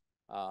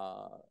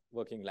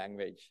working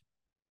language.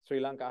 Sri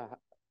Lanka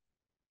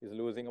is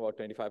losing about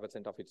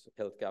 25% of its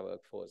healthcare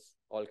workforce,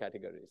 all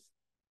categories,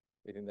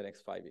 within the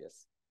next 5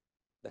 years.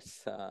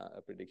 That's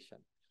a prediction.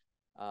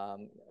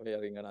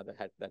 Wearing another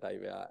hat that I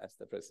wear as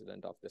the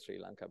president of the Sri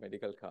Lanka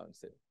Medical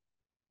Council.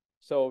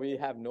 So we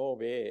have no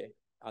way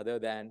other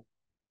than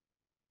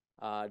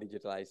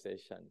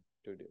digitalization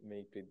to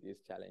meet with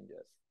these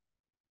challenges.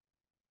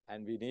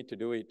 And we need to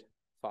do it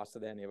faster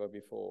than ever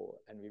before.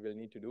 And we will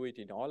need to do it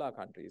in all our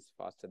countries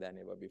faster than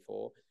ever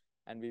before.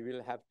 And we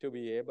will have to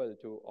be able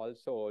to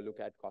also look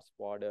at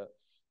cross-border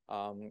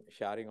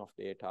sharing of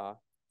data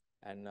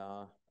and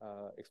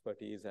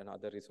expertise and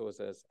other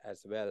resources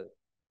as well.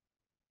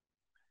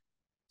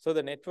 So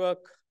the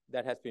network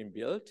that has been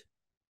built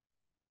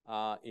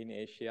in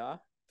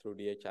Asia through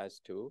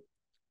DHIS2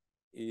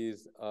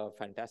 is a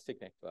fantastic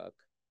network.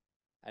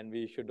 And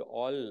we should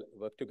all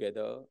work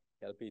together,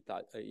 help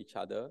each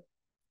other,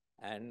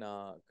 and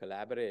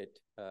collaborate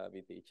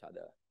with each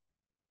other.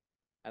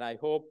 And I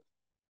hope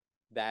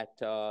that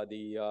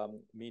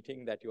the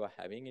meeting that you are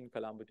having in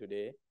Colombo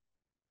today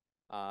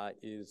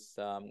is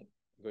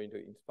going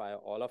to inspire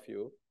all of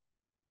you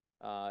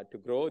to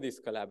grow this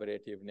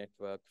collaborative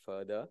network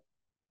further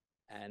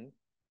and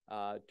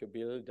to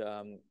build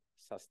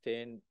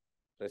sustained,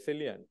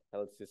 resilient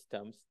health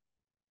systems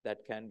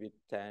that can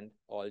withstand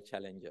all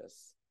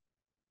challenges.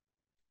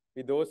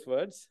 With those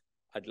words,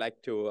 I'd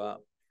like to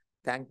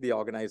thank the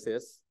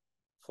organizers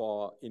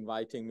for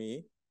inviting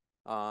me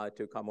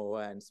to come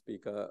over and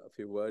speak a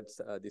few words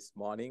this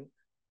morning.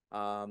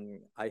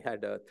 I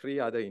had 3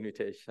 other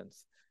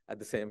invitations at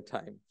the same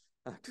time.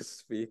 to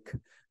speak.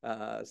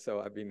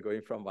 So I've been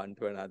going from one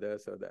to another.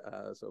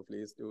 So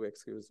please do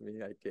excuse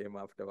me. I came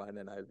after one,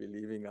 and I'll be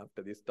leaving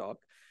after this talk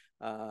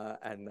for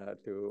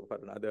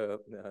another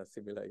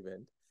similar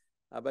event.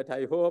 But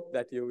I hope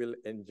that you will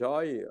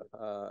enjoy,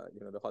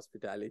 the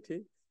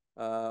hospitality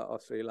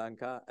of Sri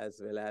Lanka,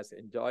 as well as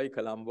enjoy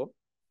Colombo,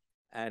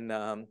 and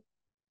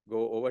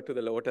go over to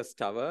the Lotus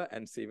Tower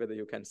and see whether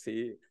you can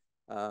see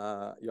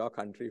your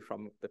country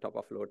from the top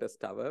of Lotus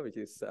Tower, which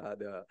is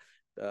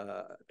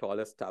the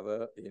tallest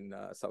tower in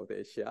South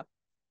Asia.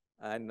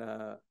 And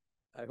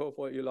I hope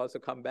you'll also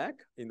come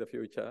back in the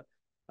future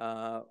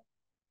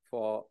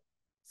for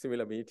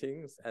similar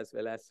meetings, as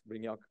well as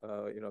bring your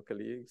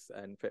colleagues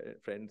and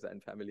friends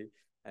and family,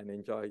 and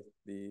enjoy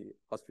the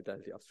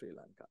hospitality of Sri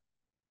Lanka.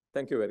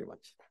 Thank you very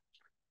much.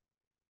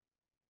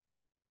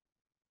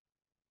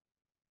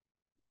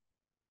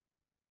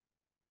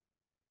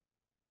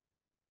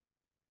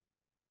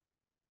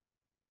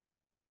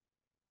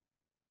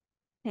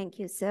 Thank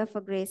you, sir,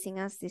 for gracing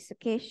us this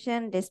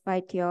occasion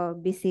despite your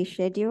busy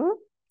schedule.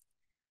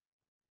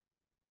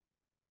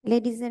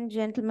 Ladies and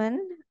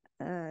gentlemen,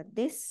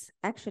 this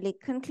actually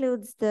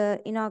concludes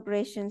the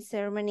inauguration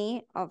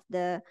ceremony of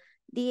the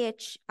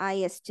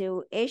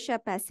DHIS2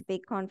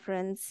 Asia-Pacific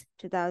Conference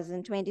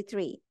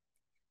 2023.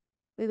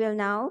 We will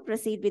now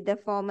proceed with the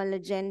formal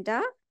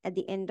agenda at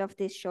the end of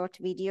this short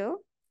video.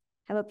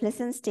 Have a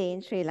pleasant stay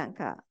in Sri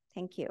Lanka.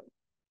 Thank you.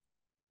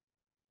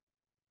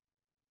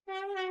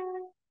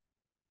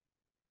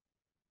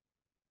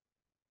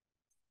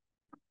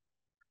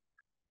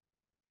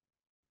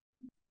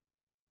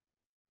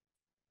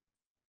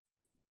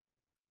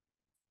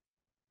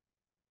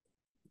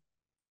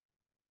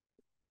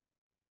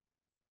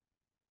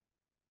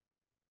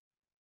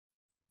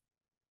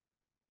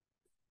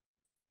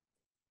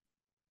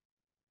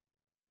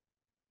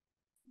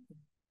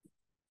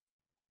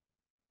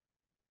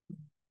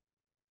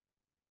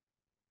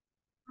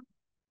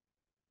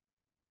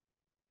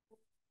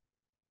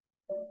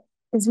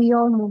 As we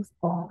all move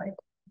forward,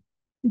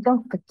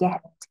 don't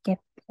forget to get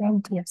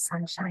plenty of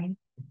sunshine.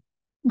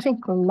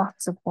 Drink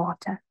lots of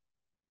water.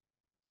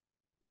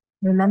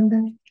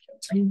 Remember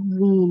to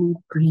really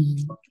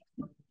breathe.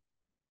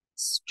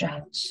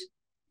 Stretch.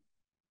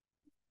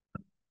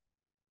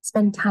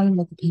 Spend time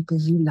with the people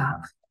you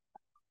love.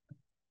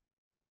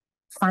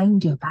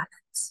 Find your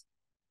balance.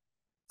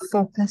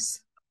 Focus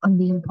on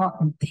the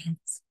important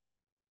things.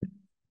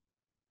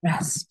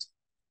 Rest.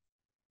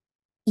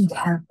 Eat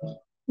healthy.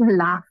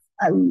 Laugh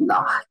a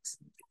lot.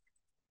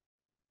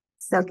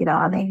 Soak it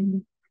all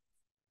in.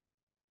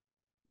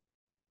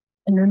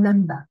 And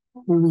remember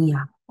who we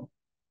are.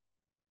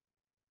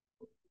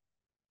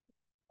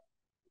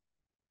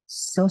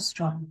 So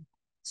strong,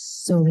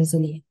 so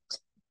resilient,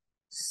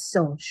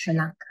 so Sri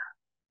Lanka.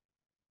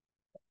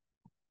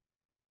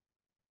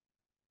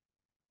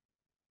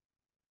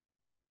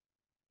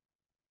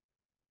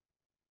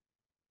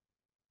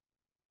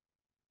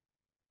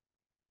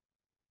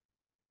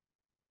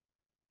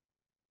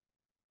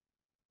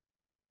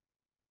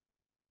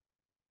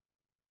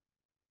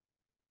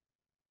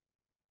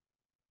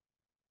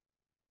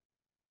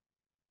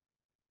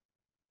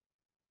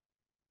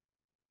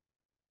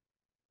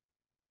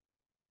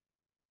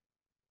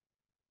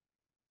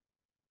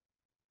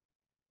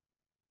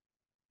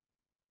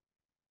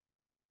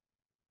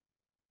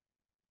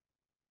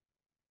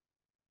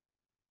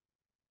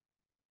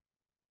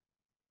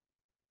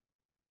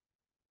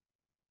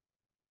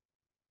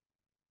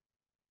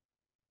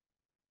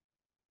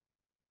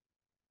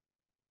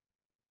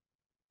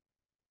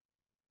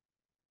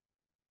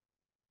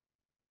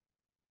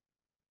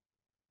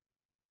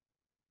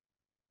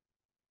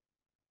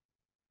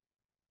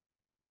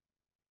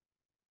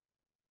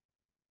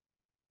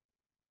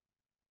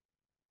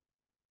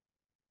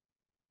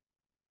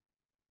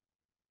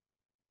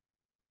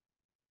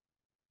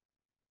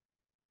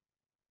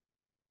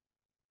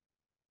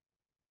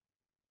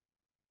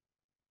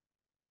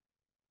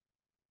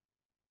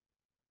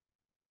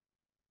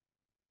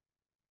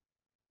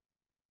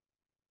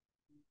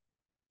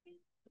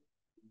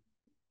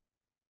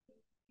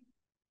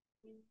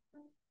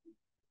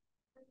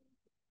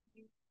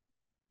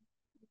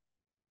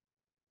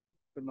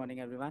 Good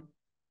morning, everyone.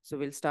 So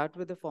we'll start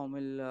with the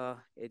formal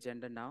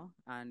agenda now,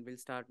 and we'll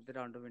start with the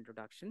round of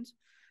introductions.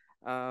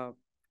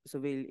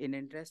 In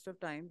interest of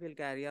time, we'll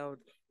carry out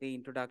the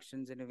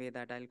introductions in a way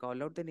that I'll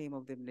call out the name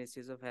of the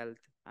ministries of health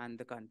and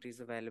the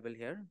countries available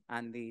here,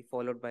 and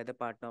followed by the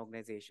partner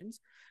organizations.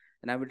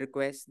 And I would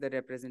request the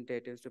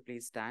representatives to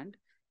please stand,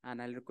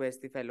 and I'll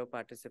request the fellow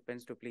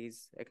participants to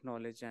please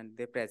acknowledge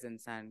their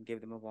presence and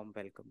give them a warm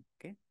welcome.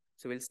 Okay.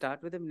 So we'll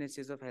start with the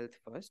ministries of health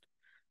first.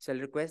 So I'll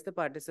request the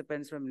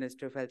participants from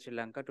Ministry of Health Sri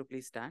Lanka to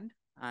please stand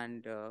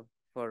and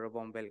for a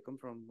warm welcome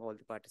from all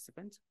the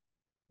participants.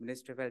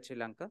 Ministry of Health Sri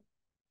Lanka.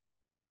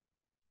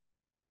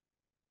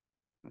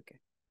 Okay.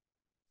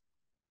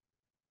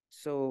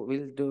 So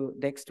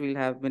we'll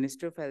have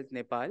Ministry of Health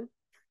Nepal.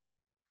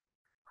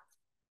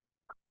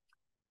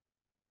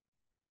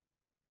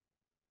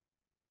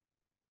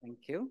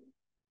 Thank you.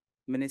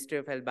 Ministry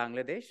of Health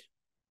Bangladesh.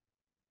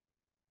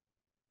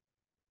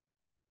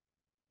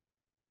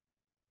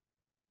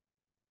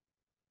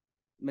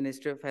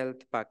 Ministry of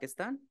Health,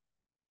 Pakistan.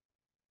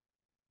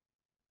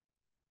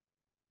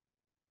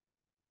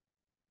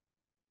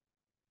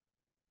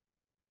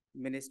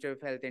 Ministry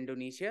of Health,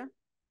 Indonesia.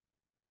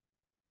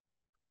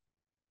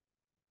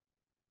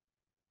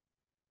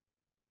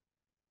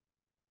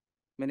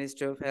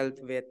 Ministry of Health,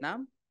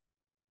 Vietnam.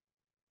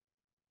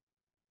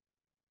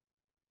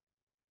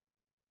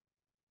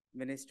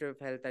 Ministry of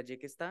Health,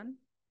 Tajikistan.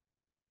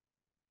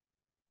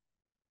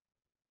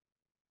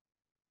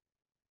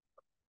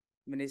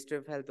 Ministry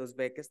of Health,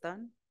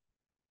 Uzbekistan.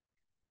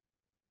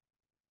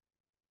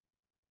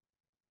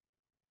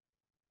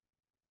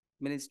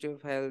 Ministry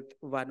of Health,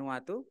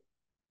 Vanuatu.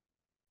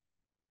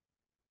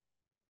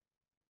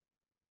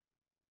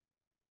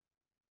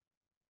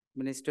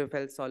 Ministry of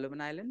Health,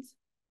 Solomon Islands.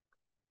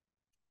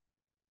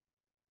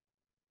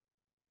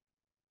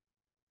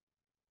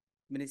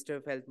 Ministry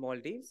of Health,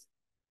 Maldives.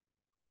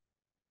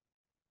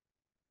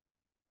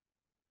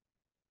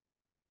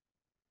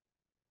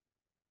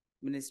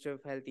 Ministry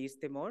of Health, East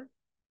Timor.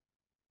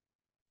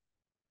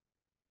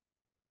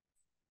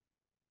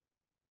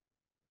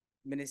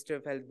 Ministry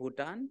of Health,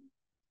 Bhutan.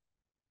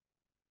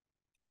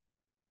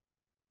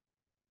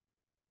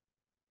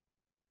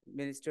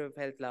 Ministry of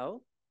Health,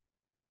 Laos.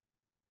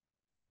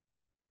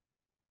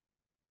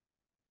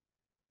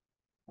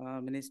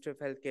 Ministry of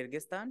Health,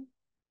 Kyrgyzstan.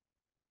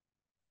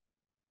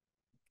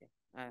 Okay.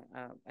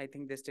 I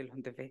think they're still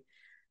on the way.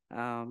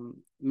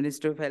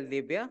 Ministry of Health,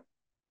 Libya.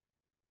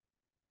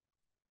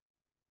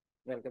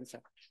 Welcome, sir.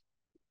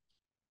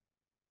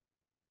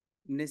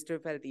 Ministry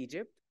of Health,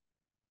 Egypt.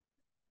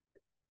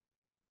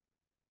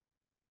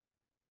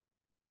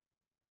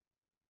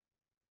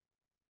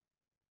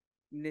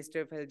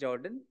 Ministry of Health,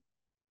 Jordan.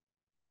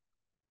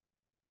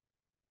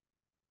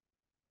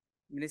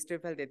 Ministry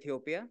of Health,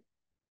 Ethiopia.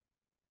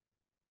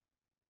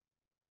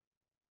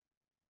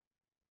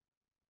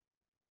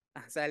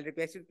 So I'll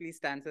request you to please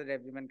stand so that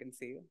everyone can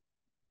see you.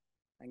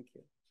 Thank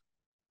you.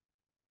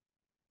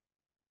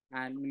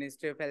 And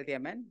Ministry of Health,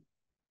 Yemen.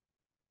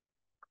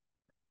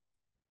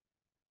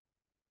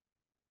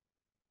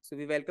 So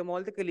we welcome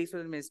all the colleagues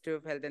from the Ministry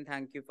of Health and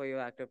thank you for your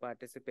active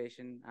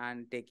participation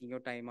and taking your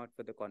time out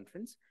for the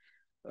conference.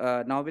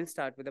 Now we'll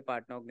start with the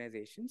partner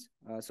organizations.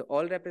 So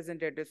all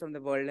representatives from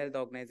the World Health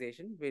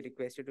Organization, we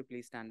request you to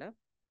please stand up.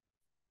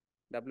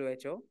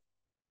 WHO.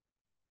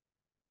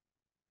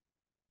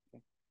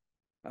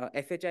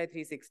 FHI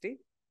 360.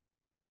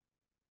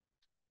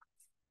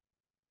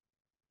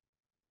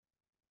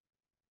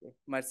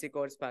 Mercy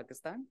Corps,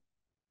 Pakistan.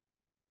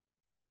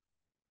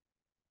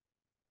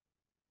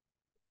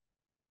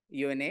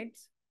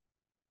 UNAIDS.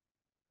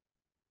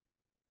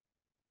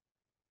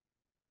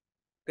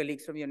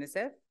 Colleagues from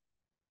UNICEF.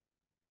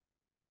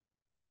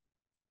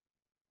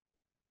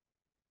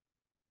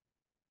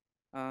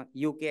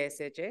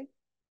 UKSHA.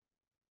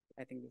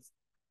 I think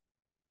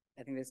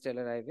they're still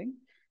arriving.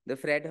 The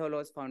Fred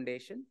Hollows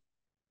Foundation.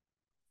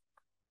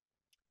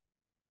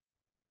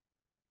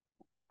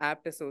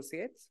 Apt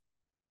Associates.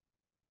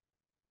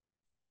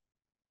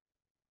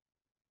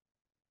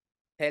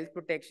 Health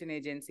Protection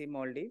Agency,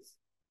 Maldives.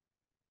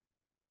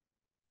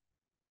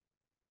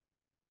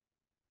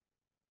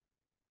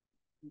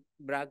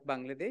 BRAC,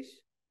 Bangladesh.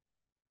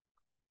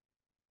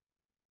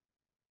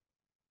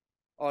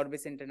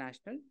 Orbis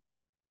International.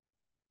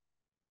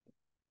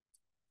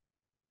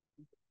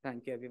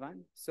 Thank you,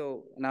 everyone.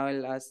 So now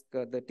I'll ask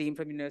the team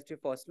from University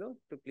of Oslo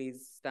to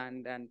please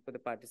stand and for the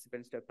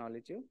participants to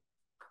acknowledge you.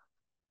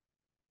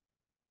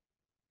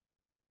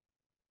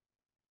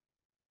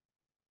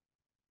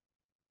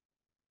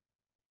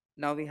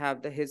 Now we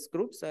have the HIS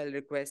group, so I'll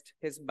request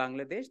HIS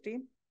Bangladesh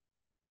team.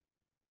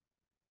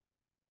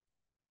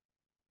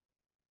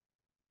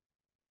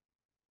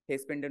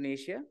 HISP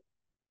Indonesia.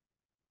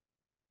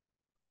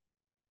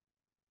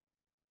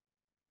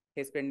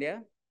 HISP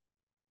India.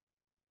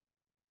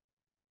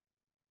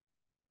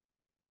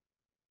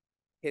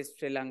 HISP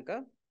Sri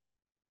Lanka.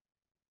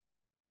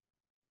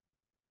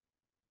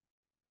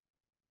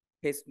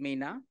 HISP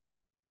MENA.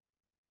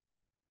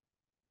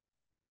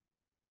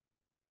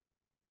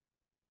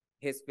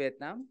 HISP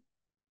Vietnam.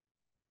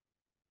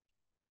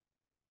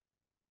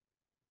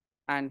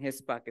 And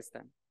HISP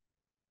Pakistan.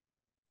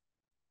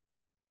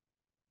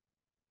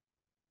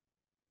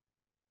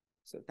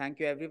 So thank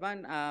you,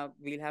 everyone.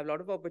 We'll have a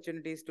lot of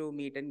opportunities to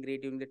meet and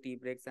greet during the tea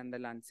breaks and the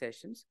lunch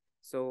sessions.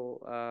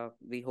 So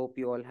we hope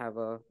you all have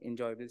an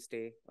enjoyable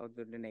stay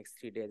over the next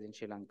 3 days in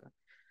Sri Lanka.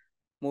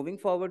 Moving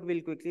forward,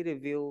 we'll quickly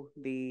review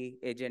the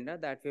agenda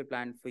that we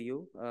planned for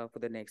you for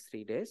the next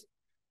 3 days.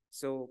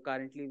 So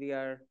currently we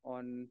are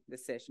on the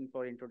session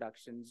for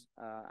introductions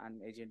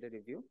and agenda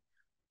review,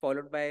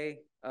 followed by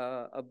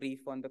a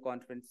brief on the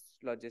conference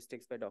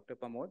logistics by Dr.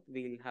 Pramod.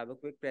 We'll have a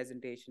quick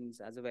presentations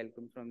as a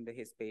welcome from the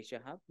HISP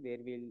Asia Hub, where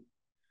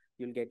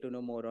you'll get to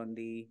know more on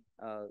the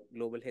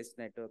global HISP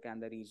network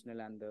and the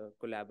regional and the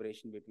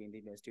collaboration between the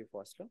University of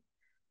Oslo,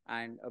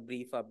 and a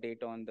brief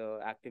update on the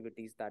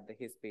activities that the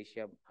HISP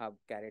Asia Hub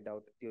carried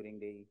out during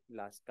the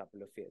last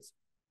couple of years.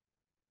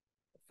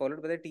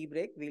 Followed by the tea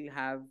break, we'll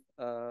have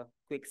a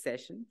quick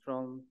session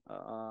from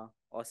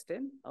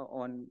Austin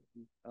on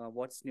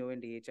what's new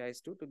in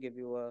DHIS2 to give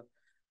you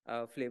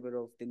a flavor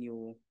of the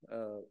new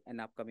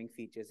and upcoming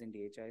features in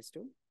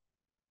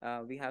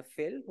DHIS2. We have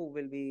Phil, who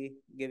will be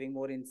giving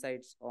more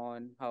insights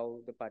on how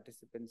the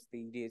participants,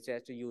 the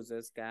DHIS2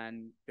 users,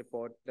 can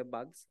report the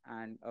bugs,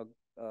 and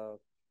a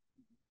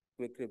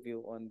quick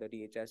review on the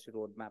DHIS2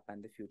 roadmap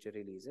and the future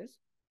releases.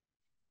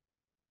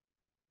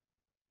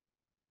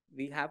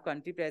 We have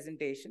country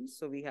presentations.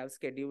 So we have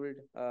scheduled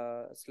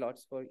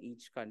slots for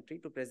each country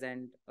to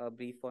present a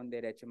brief on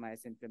their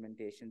HMIS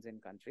implementations in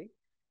country.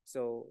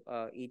 So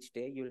each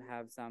day you'll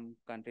have some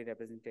country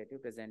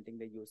representative presenting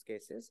the use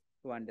cases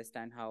to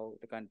understand how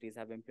the countries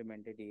have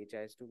implemented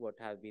DHIS2, what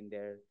have been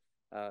their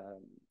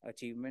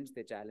achievements,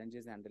 the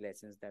challenges, and the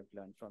lessons they've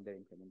learned from their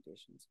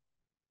implementations.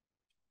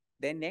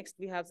 Then next,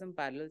 we have some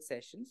parallel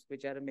sessions,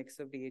 which are a mix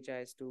of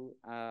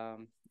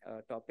DHIS2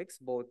 topics,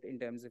 both in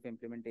terms of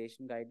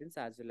implementation guidance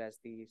as well as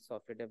the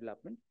software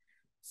development.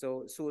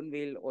 So soon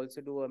we'll also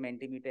do a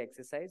Mentimeter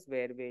exercise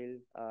where we'll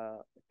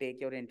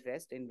take your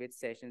interest in which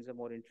sessions are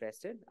more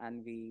interested,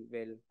 and we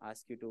will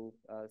ask you to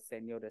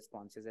send your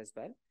responses as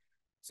well.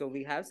 So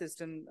we have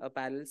a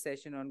parallel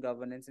session on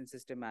governance and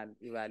system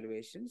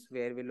evaluations,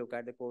 where we look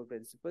at the core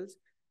principles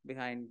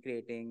behind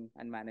creating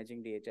and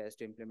managing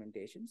DHIS2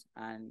 implementations,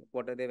 and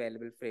what are the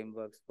available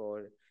frameworks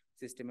for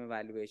system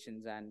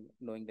evaluations and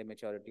knowing the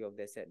maturity of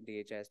the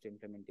DHIS2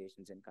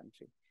 implementations in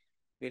country.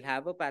 We'll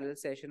have a parallel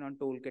session on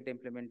toolkit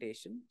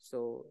implementation.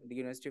 So the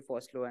University of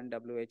Oslo and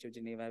WHO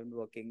Geneva have been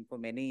working for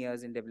many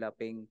years in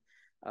developing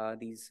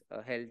these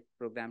health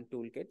program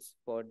toolkits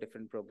for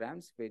different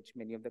programs, which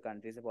many of the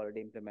countries have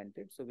already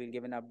implemented. So we'll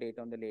give an update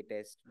on the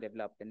latest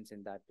developments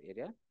in that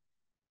area.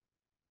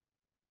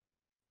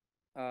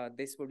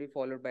 This will be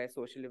followed by a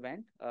social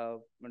event.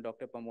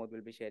 Dr. Pramod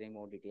will be sharing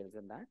more details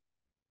on that.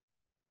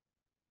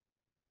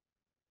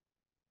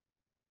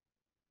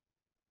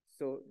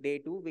 So day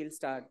 2, we'll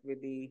start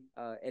with the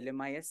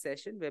LMIS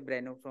session, where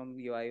Breno from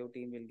UIO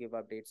team will give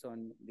updates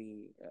on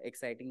the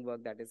exciting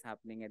work that is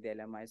happening at the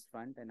LMIS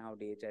front and how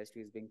DHIS2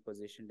 is being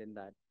positioned in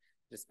that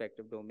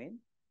respective domain.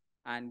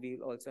 And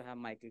we'll also have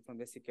Michael from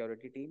the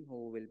security team,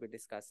 who will be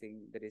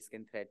discussing the risk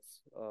and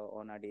threats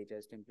on our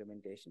DHIS2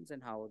 implementations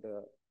and how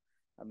the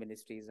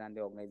ministries and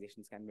the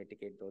organizations can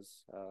mitigate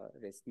those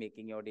risks,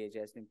 making your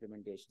DHIS2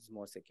 implementations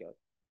more secure.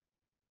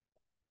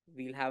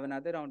 We'll have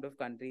another round of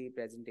country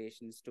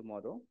presentations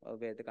tomorrow,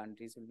 where the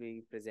countries will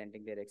be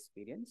presenting their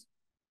experience.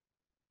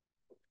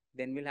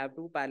 Then we'll have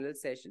 2 parallel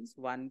sessions,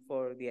 one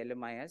for the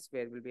LMIS,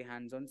 where will be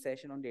hands-on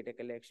session on data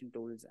collection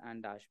tools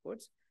and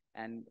dashboards.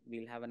 And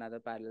we'll have another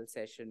parallel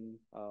session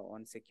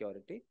on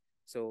security.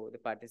 So the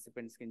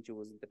participants can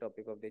choose the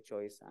topic of their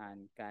choice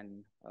and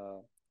can,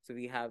 so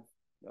we have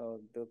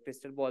the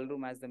Crystal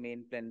Ballroom as the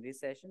main plenary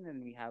session,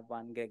 and we have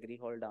one Gregory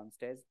Hall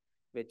downstairs,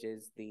 which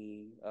is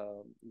the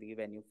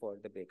venue for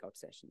the breakout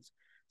sessions.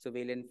 So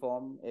we'll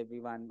inform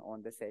everyone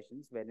on the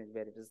sessions where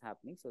it is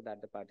happening, so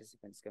that the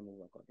participants can move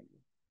accordingly.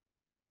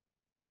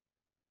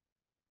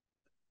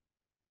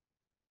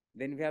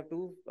 Then we have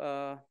 2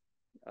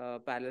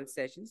 parallel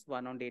sessions,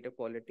 one on data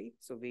quality.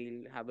 So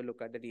we'll have a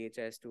look at the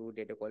DHIS2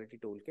 data quality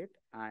toolkit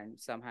and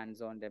some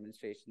hands-on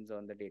demonstrations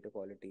on the data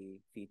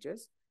quality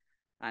features.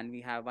 And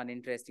we have one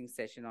interesting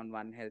session on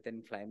One Health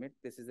and Climate.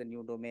 This is a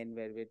new domain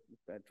where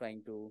we're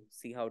trying to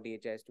see how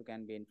DHIS2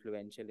 can be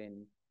influential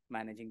in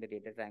managing the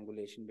data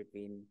triangulation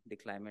between the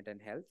climate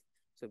and health.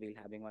 So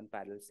we'll having one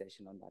parallel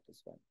session on that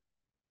as well.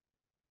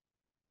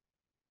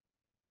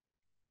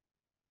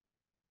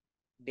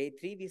 Day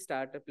 3, we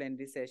start a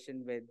plenary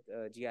session with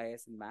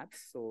GIS and maps.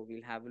 So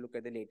we'll have a look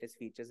at the latest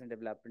features and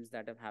developments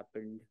that have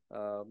happened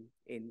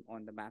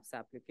on the maps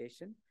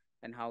application,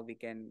 and how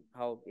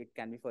it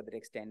can be further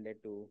extended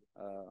to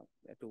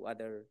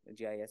other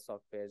GIS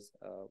softwares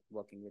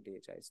working with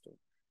DHIS2.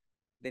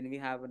 Then we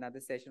have another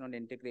session on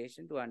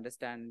integration to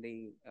understand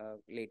the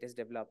latest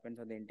developments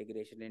on the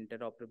integration and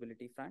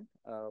interoperability front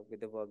with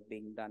the work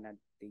being done at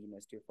the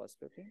University of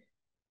Oslo.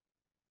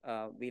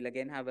 We'll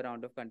again have a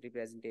round of country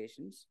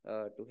presentations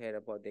to hear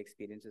about the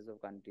experiences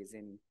of countries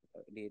in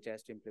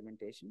DHIS2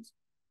 implementations.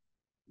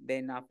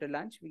 Then after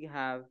lunch, we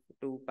have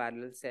 2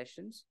 parallel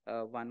sessions,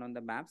 one on the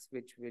maps,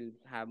 which will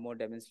have more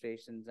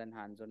demonstrations and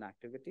hands-on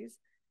activities.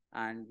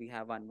 And we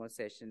have one more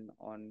session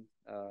on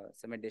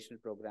some additional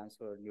programs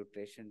for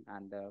nutrition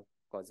and the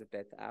cause of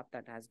death app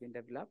that has been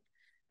developed,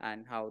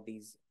 and how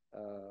these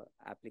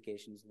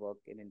applications work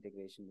in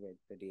integration with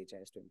the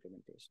DHIS2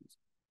 implementations.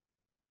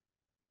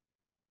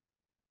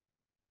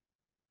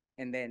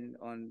 And then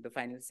on the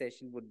final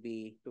session would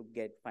be to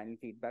get final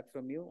feedback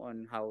from you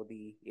on how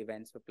the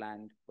events were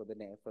planned for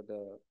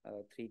the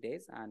 3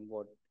 days, and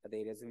what are the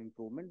areas of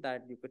improvement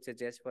that you could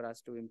suggest for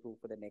us to improve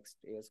for the next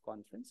year's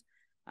conference.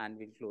 And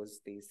we'll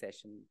close the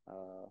session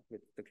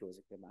with the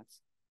closing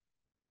remarks.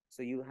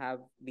 So you have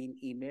been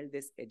emailed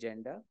this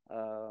agenda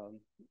on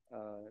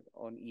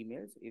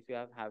emails. If you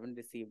haven't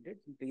received it,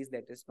 please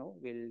let us know.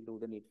 We'll do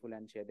the needful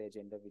and share the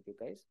agenda with you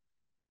guys.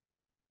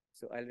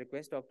 So I'll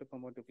request Dr.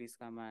 Pramod to please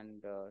come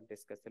and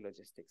discuss the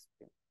logistics.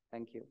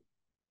 Thank you.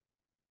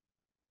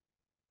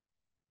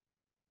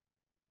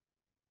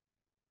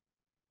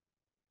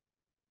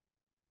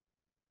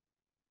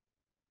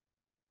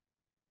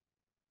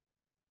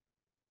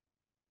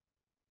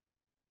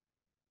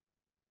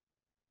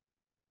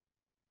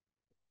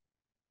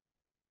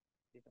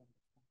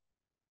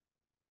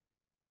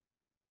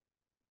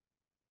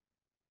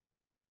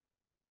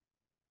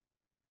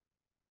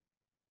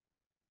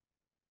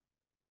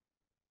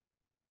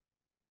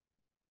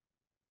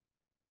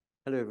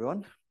 Hello,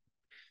 everyone.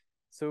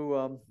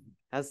 So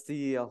as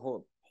the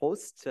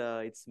host,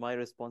 it's my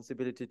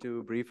responsibility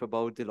to brief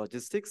about the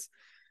logistics.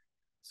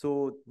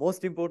 So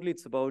most importantly,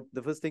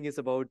 the first thing is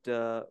about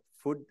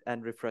food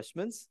and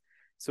refreshments.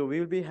 So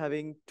we will be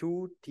having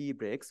 2 tea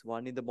breaks,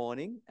 one in the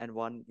morning and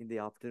one in the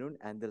afternoon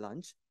and the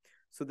lunch.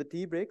 So the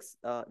tea breaks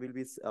will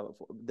be,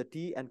 the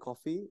tea and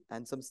coffee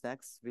and some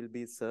snacks will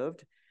be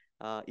served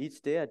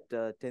each day at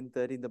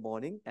 10:30 in the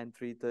morning and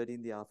 3:30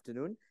 in the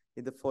afternoon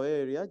in the foyer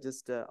area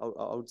just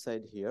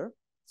outside here.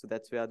 So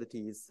that's where the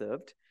tea is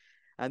served.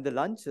 And the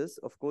lunches,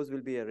 of course,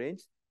 will be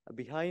arranged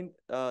behind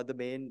the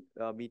main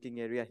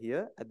meeting area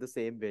here at the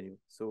same venue.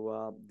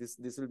 So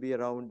this will be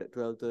around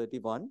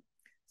 12:31.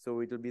 So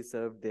it will be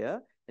served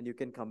there, and you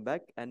can come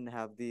back and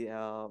have the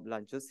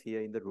lunches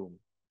here in the room.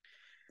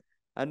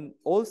 And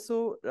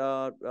also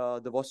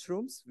the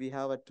washrooms we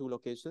have at 2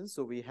 locations.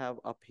 So we have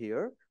up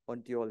here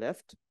on to your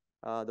left,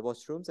 the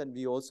washrooms, and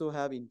we also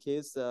have, in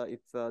case if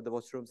the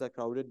washrooms are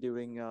crowded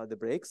during the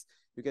breaks,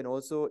 you can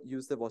also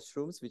use the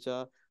washrooms which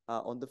are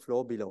on the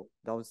floor below.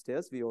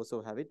 Downstairs, we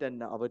also have it,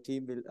 and our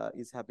team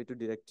is happy to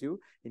direct you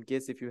in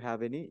case if you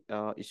have any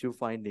issue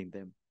finding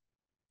them.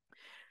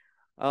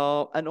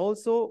 And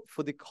also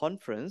for the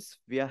conference,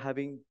 we are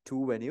having 2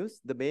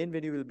 venues. The main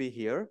venue will be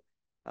here,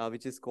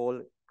 which is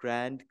called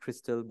Grand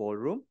Crystal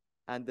Ballroom.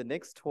 And the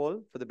next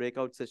hall for the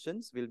breakout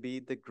sessions will be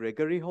the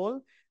Gregory Hall,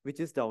 which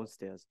is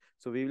downstairs.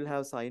 So we will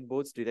have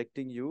signboards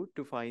directing you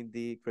to find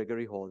the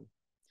Gregory Hall.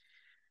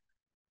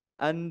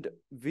 And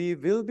we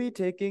will be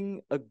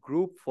taking a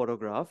group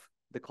photograph,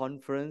 the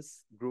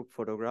conference group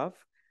photograph,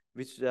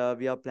 which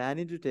we are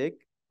planning to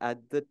take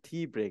at the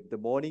tea break, the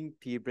morning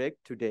tea break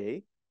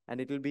today. And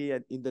it will be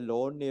in the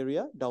lawn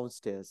area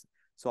downstairs.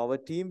 So our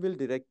team will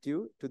direct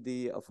you to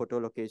the photo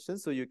location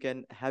so you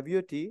can have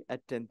your tea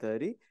at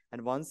 10:30.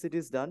 And once it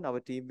is done,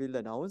 our team will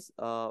announce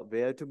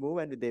where to move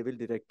and they will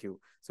direct you.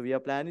 So we are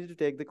planning to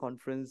take the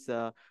conference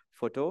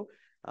photo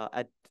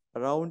at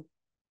around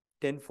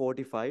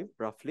 10:45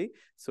 roughly.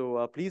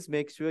 So please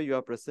make sure you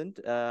are present.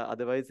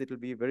 Otherwise, it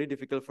will be very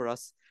difficult for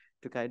us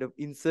to kind of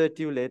insert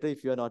you later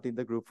if you are not in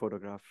the group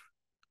photograph.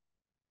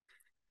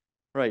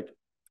 Right.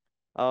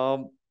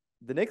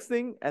 The next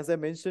thing, as I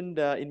mentioned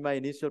in my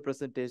initial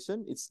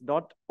presentation, it's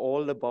not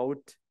all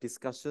about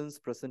discussions,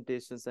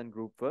 presentations, and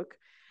group work.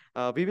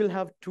 We will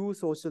have 2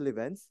 social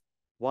events.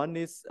 One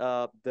is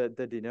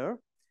the dinner.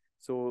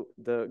 So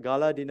the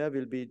gala dinner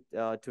will be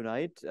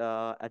tonight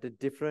at a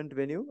different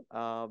venue,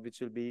 which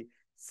will be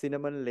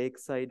Cinnamon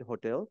Lakeside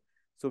Hotel.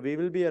 So we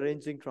will be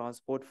arranging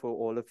transport for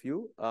all of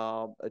you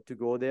to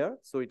go there.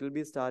 So it will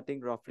be starting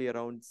roughly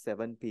around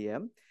 7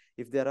 p.m.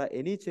 If there are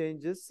any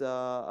changes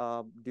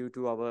due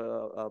to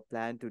our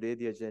plan today,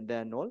 the agenda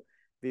and all,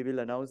 we will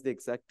announce the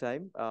exact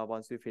time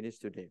once we finish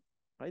today.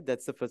 Right?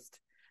 That's the first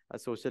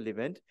social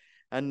event.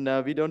 And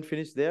we don't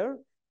finish there.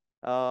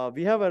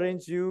 We have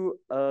arranged you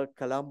a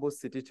Colombo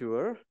city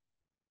tour.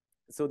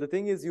 So the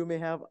thing is, you may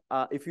have,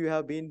 if you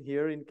have been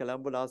here in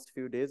Colombo last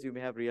few days, you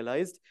may have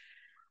realized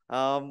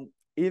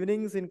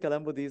evenings in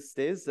Colombo these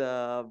days,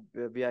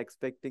 we are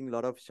expecting a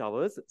lot of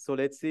showers. So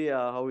let's see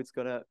how it's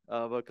going to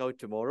work out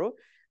tomorrow.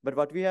 But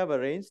what we have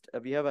arranged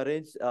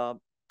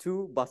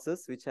 2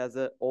 buses, which has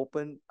an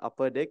open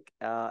upper deck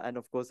and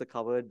of course a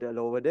covered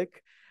lower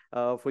deck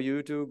for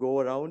you to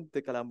go around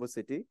the Colombo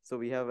city. So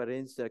we have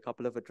arranged a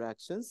couple of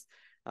attractions.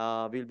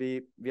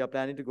 We are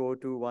planning to go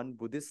to one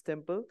Buddhist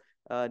temple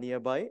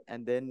nearby,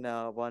 and then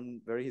one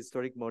very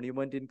historic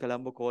monument in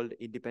Colombo called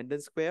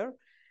Independence Square.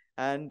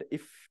 And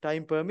if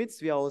time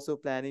permits, we are also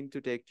planning to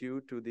take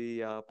you to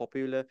the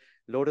popular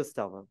Lotus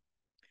Tower.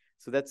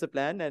 So that's the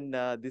plan, and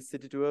this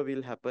city tour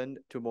will happen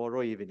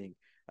tomorrow evening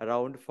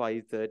around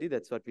 5:30.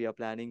 That's what we are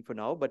planning for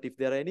now. But if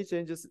there are any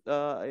changes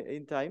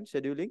in time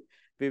scheduling,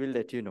 we will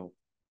let you know.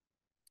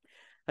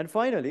 And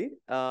finally,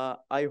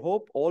 I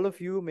hope all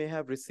of you may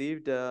have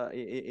received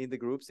in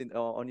the groups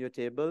on your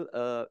table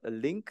a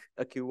link,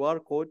 a QR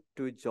code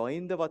to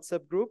join the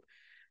WhatsApp group.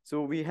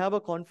 So we have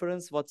a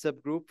conference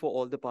WhatsApp group for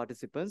all the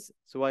participants.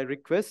 So I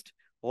request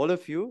all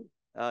of you,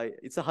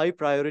 it's a high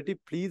priority,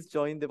 please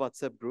join the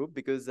WhatsApp group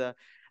because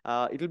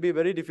it will be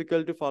very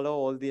difficult to follow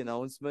all the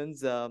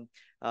announcements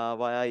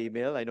via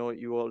email. I know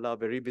you all are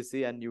very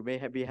busy and you may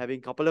be having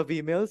a couple of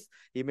email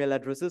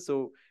addresses.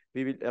 So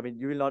you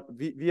will not,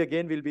 we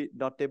again will be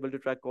not able to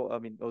track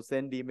or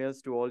send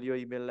emails to all your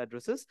email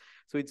addresses.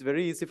 So it's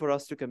very easy for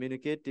us to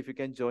communicate if you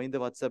can join the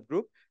WhatsApp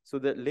group. So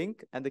the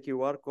link and the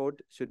QR code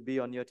should be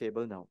on your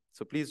table now.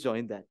 So please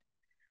join that.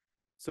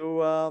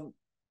 So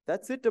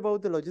That's it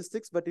about the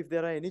logistics, but if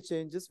there are any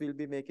changes, we'll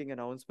be making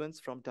announcements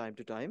from time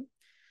to time.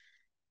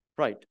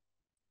 Right.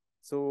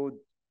 So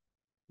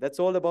that's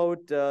all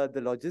about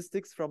the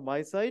logistics from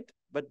my side.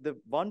 But the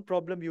one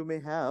problem you may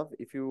have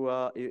if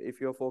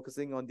you're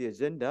focusing on the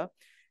agenda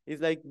is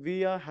like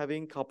we are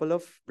having couple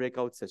of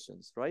breakout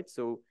sessions, right?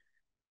 So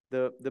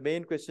the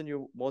main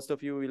question most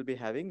of you will be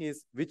having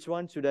is which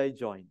one should I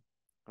join,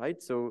 right?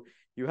 So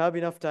you have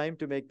enough time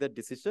to make that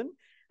decision,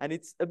 and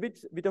it's a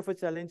bit of a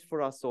challenge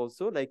for us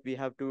also. Like we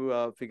have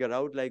to figure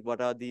out like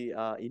what are the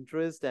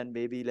interests, and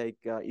maybe like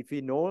if we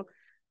know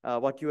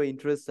what your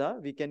interests are,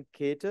 we can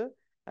cater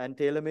and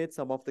tailor-made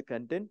some of the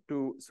content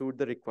to suit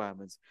the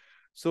requirements.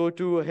 So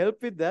to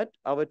help with that,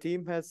 our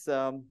team has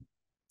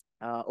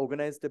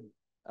organized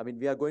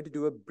we are going to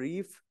do a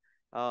brief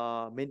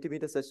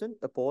Mentimeter session,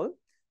 a poll.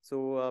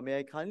 So may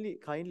I kindly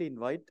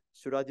invite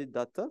Shurajit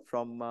Datta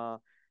from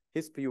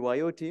HISP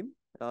UIO team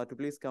to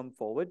please come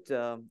forward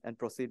and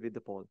proceed with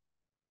the poll.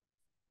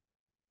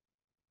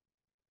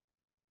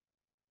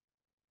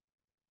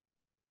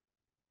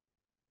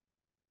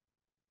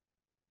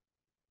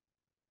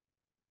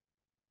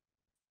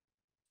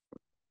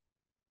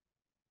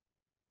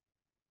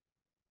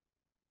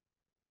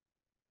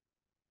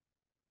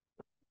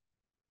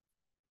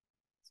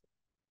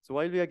 So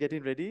while we are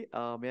getting ready,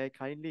 may I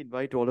kindly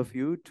invite all of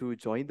you to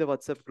join the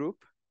WhatsApp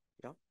group?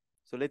 Yeah.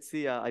 So let's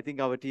see. I think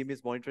our team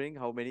is monitoring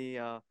how many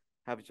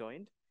have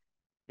joined.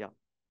 Yeah.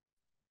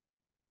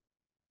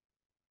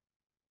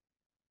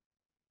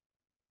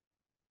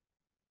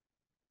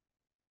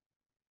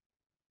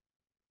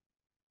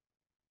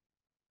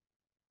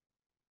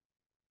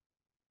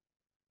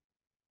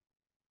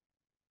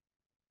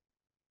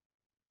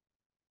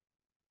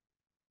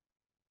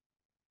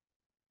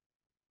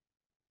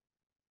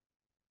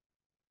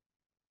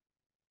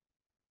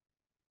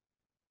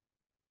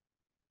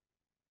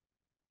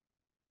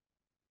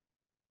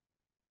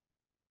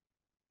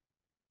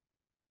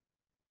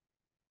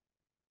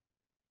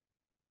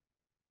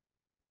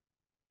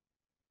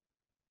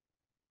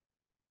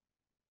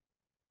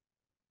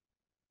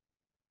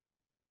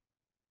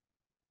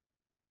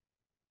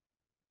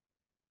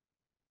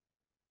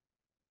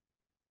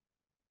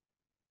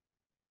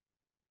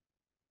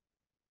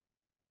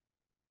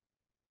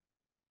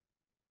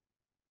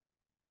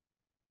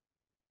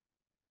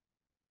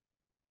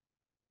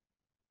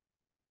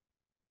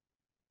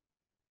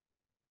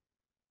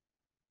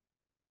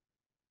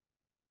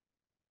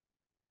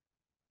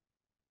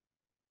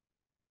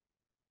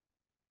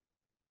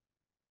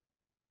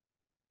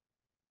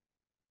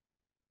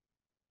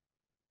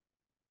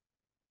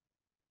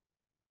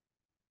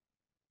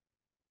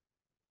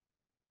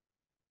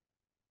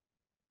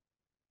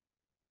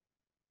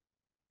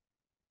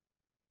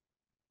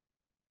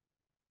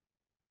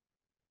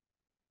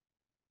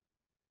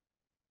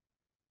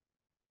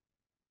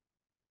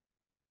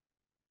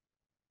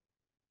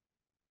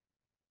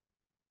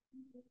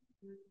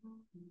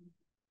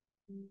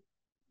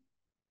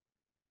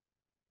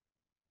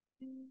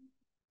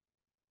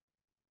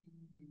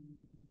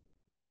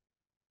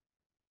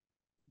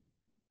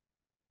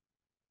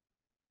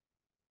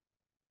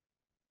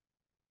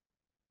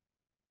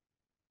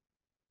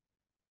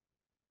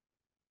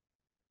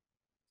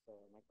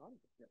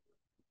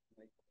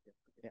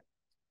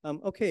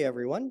 Okay,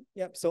 everyone.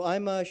 Yep. So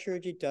I'm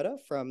Shurajit Dutta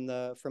from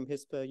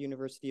HISP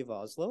University of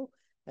Oslo,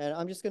 and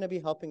I'm just going to be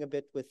helping a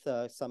bit with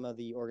some of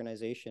the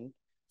organization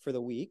for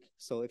the week.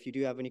 So if you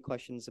do have any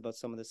questions about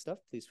some of this stuff,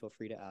 please feel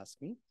free to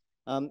ask me.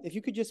 If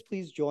you could just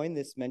please join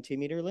this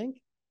Mentimeter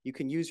link. You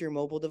can use your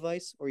mobile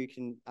device, or you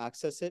can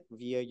access it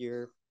via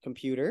your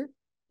computer.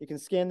 You can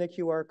scan the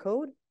QR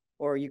code,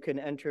 or you can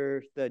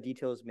enter the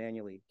details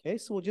manually. Okay,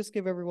 so we'll just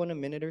give everyone a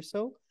minute or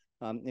so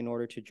in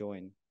order to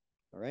join.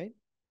 All right.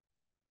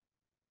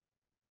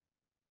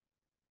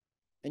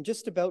 And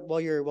just about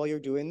while you're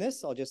doing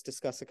this, I'll just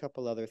discuss a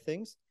couple other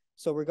things.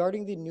 So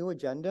regarding the new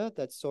agenda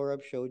that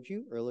Saurabh showed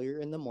you earlier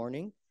in the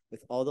morning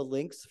with all the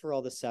links for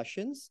all the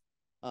sessions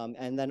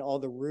and then all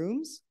the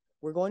rooms,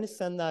 we're going to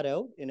send that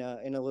out in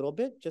a little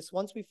bit, just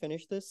once we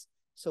finish this,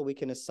 so we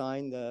can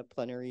assign the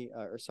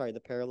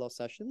the parallel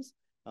sessions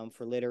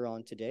for later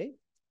on today.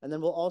 And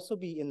then we'll also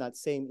be in that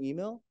same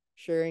email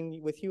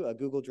sharing with you a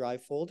Google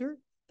Drive folder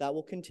that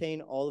will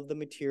contain all of the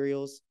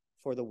materials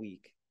for the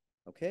week.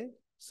 Okay.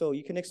 So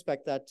you can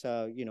expect that,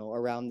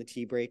 around the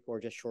tea break or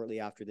just shortly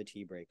after the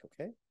tea break,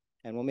 okay?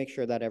 And we'll make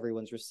sure that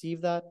everyone's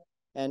received that.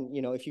 And,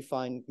 if you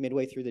find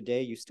midway through the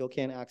day you still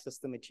can't access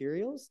the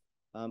materials,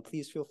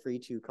 please feel free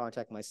to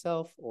contact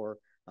myself or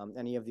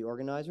any of the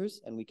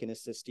organizers, and we can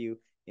assist you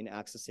in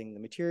accessing the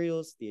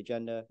materials, the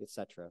agenda,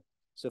 etc.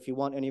 So if you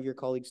want any of your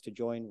colleagues to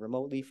join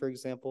remotely, for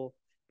example,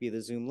 via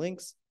the Zoom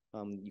links,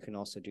 you can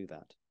also do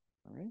that,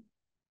 all right?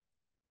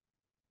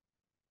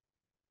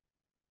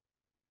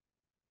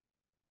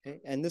 Okay,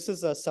 and this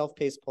is a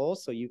self-paced poll,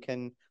 so you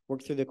can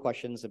work through the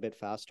questions a bit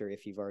faster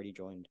if you've already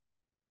joined.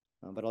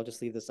 But I'll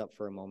just leave this up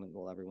for a moment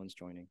while everyone's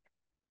joining.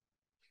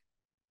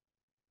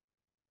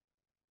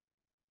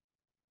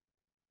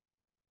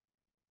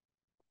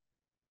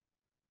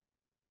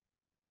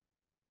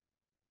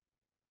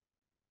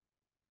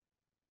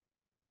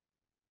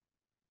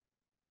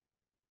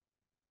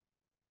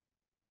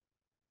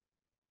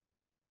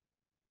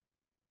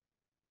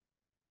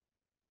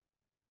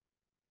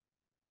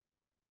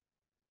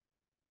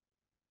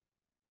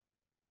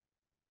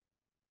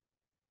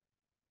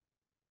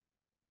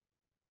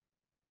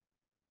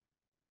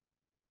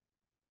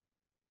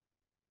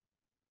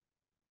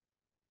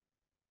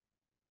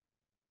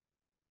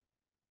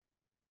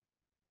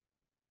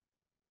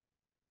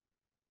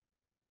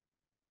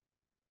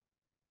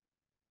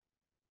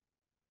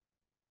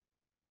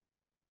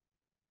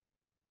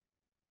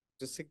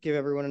 Just to give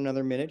everyone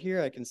another minute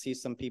here, I can see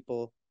some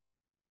people.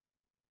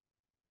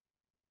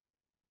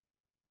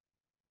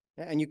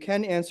 And you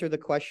can answer the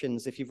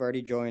questions if you've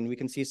already joined. We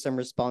can see some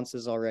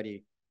responses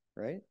already,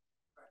 right?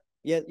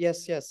 Yeah,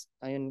 yes.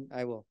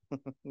 I will.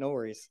 No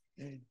worries.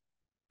 Yeah.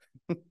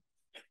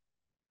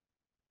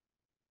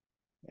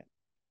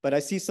 But I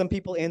see some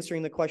people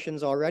answering the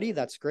questions already.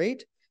 That's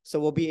great. So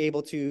we'll be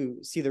able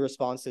to see the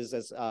responses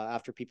as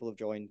after people have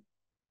joined.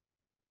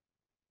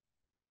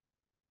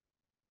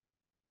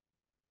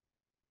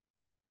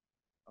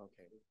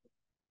 Okay.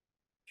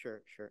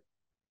 Sure.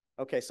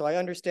 Okay, so I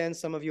understand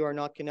some of you are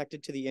not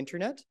connected to the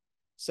internet.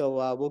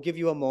 So we'll give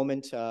you a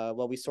moment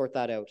while we sort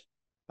that out.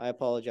 I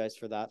apologize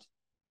for that.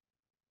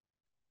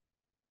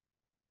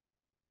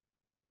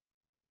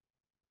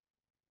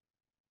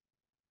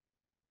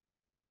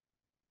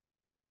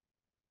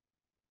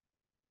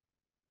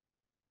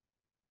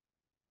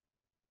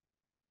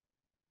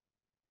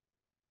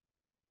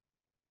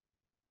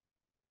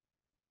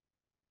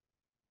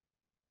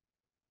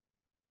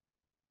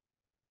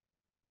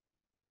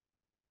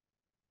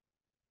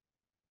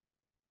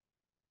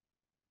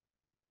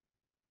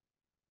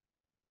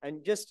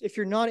 And just if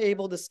you're not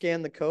able to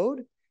scan the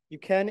code, you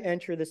can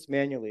enter this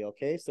manually,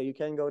 okay? So you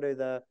can go to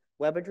the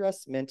web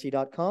address,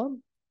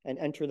 menti.com, and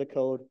enter the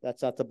code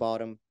that's at the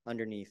bottom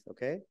underneath,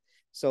 okay?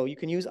 So you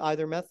can use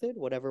either method,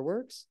 whatever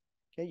works.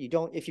 Okay,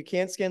 if you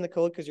can't scan the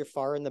code because you're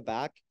far in the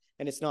back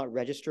and it's not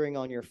registering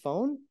on your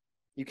phone,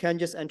 you can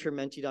just enter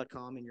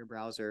menti.com in your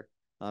browser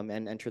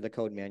and enter the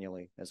code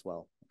manually as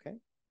well, okay?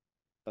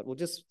 But we'll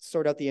just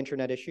sort out the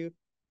internet issue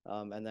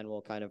and then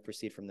we'll kind of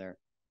proceed from there.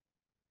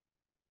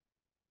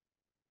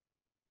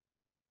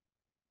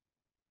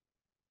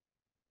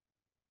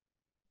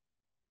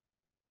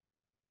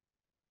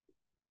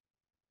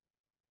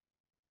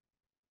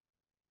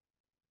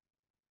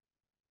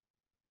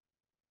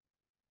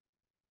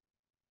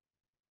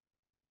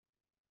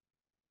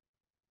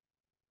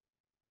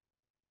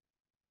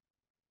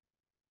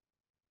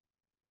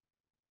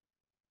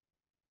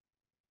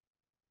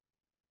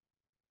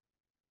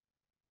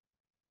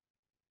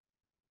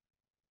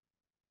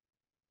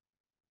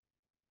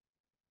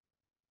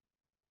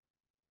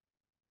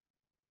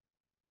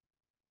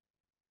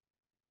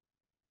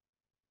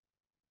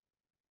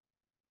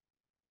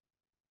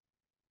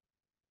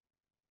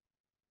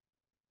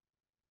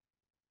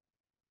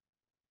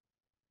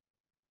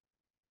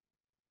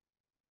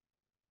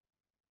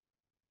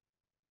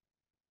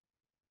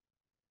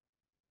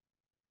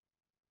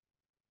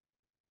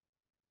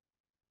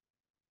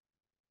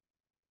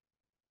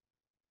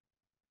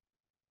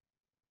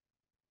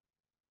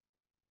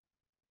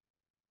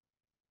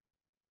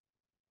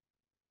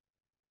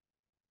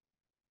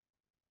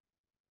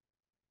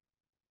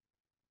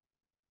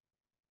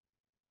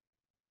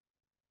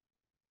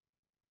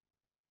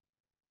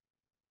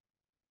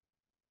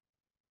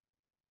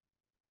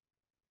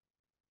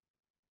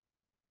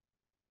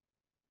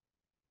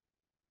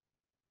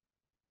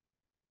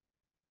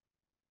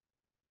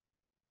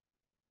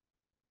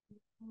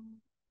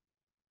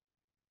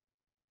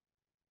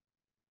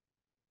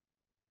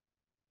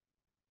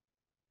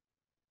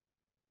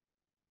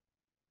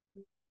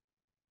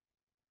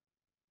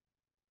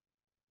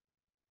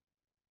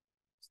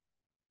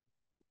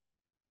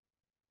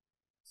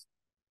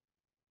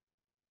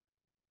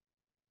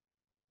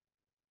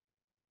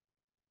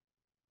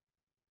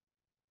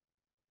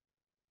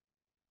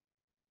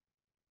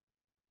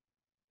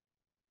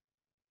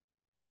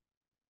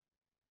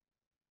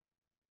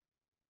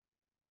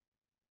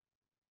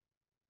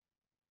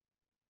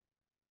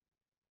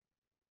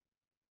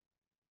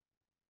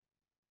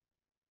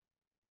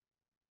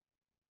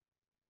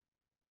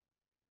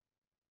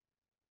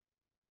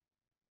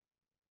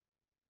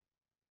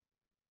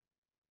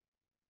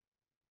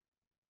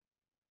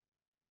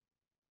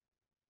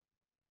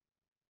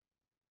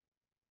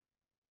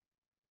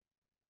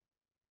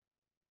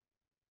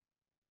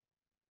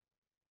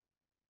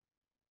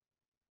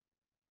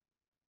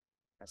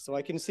 So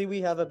I can see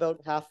we have about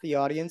half the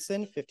audience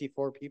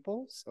 54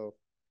 people. So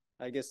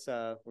I guess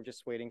we're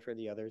just waiting for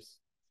the others.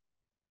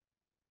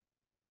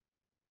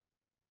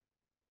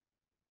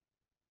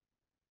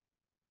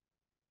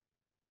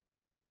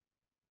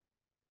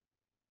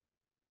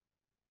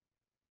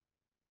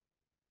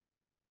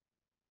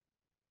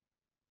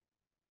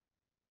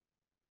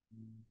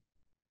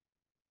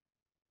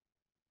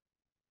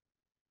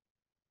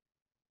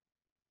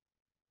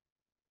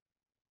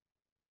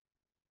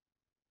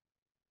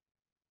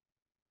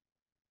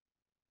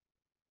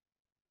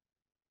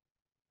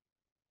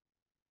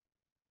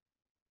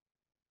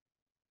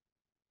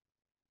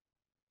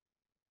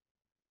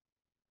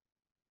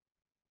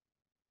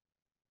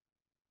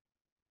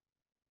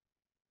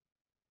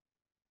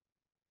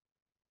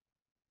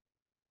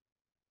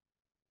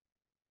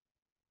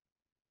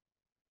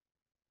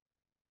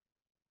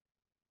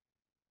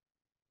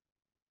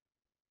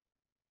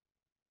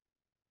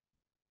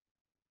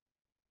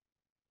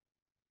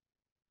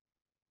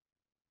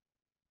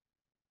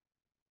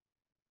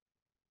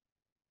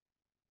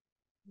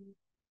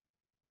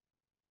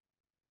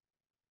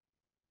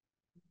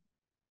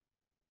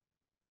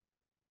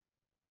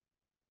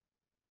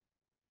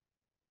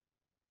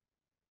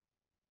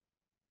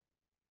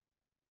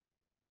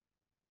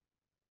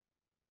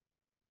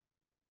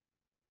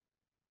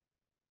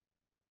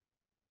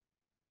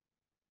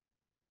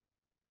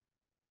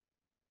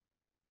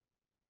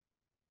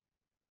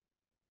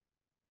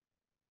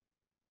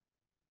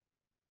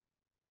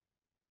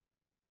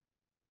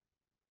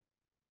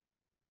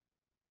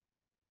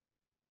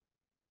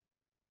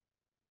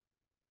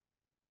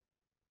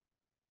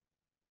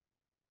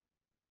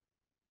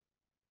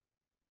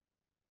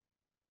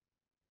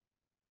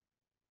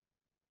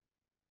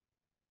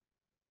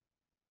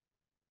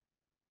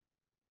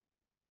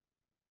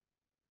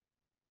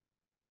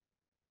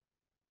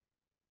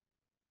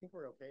 think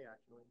we're okay,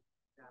 actually.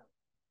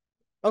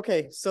 Yeah.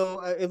 Okay, so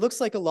it looks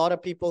like a lot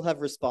of people have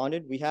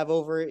responded. We have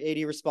over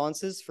 80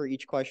 responses for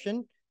each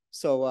question.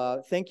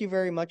 So thank you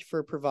very much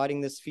for providing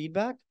this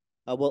feedback.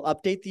 We'll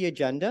update the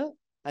agenda,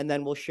 and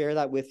then we'll share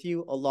that with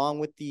you along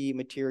with the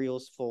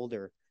materials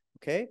folder,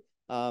 okay?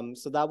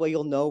 So that way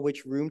you'll know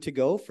which room to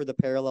go for the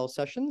parallel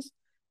sessions.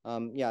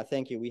 Yeah,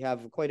 thank you. We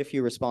have quite a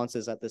few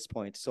responses at this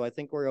point, so I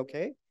think we're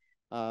okay.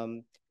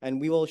 And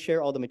we will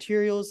share all the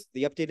materials,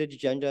 the updated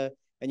agenda,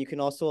 and you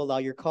can also allow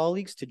your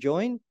colleagues to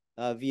join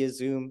via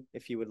Zoom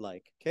if you would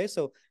like. Okay,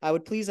 so I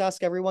would please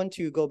ask everyone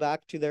to go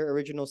back to their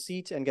original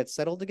seat and get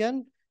settled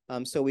again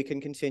so we can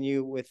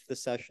continue with the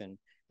session.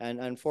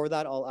 And for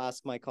that, I'll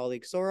ask my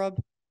colleague Saurabh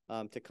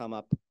to come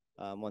up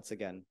once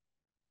again.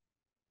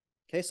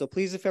 Okay, so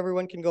please, if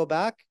everyone can go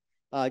back,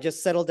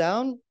 just settle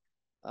down.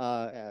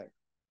 Okay,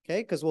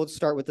 because we'll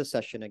start with the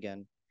session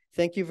again.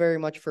 Thank you very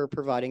much for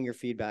providing your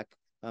feedback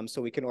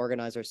so we can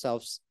organize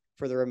ourselves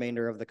for the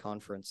remainder of the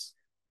conference.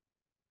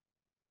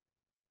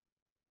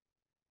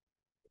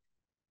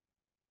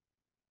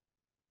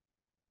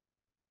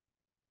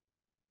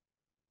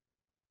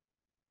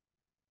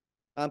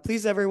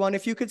 Please, everyone,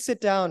 if you could sit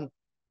down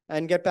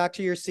and get back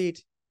to your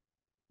seat,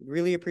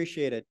 really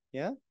appreciate it.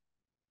 Yeah.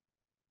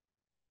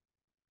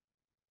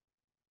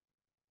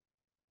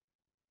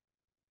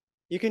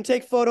 You can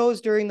take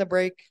photos during the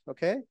break,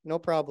 okay? No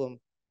problem.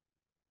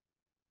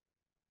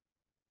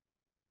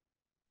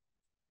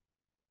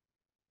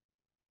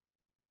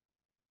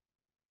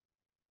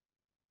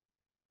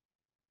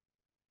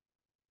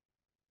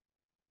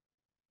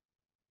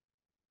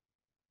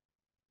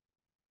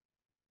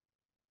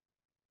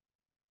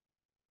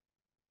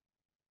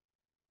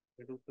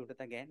 Do it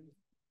again.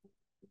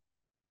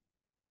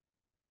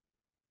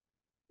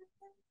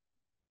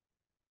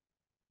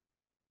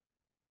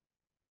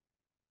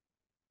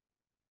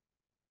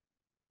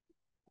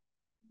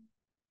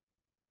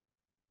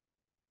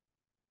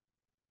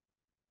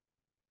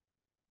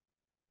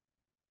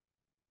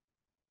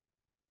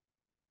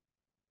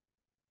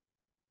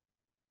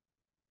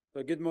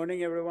 So good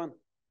morning, everyone.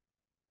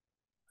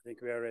 I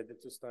think we are ready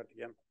to start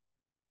again.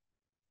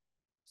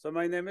 So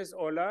my name is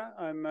Ola.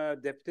 I'm a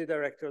Deputy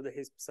Director of the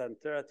HISP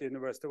Center at the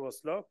University of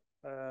Oslo.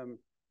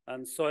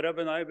 And Saurabh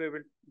and I, we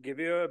will give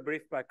you a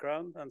brief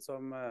background and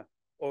some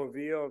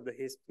overview of the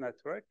HISP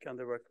network and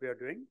the work we are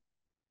doing.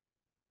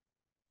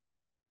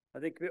 I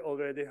think we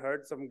already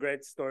heard some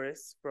great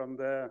stories from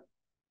the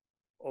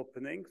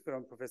opening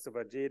from Professor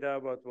Vajira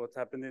about what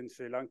happened in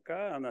Sri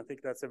Lanka. And I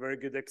think that's a very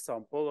good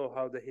example of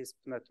how the HISP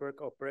network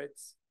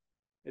operates.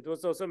 It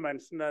was also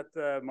mentioned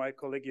that my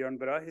colleague Jørn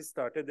Bra, he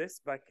started this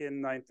back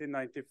in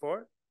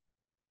 1994,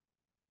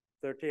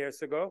 30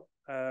 years ago.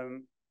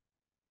 And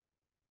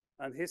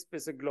HISP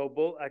is a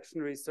global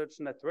action research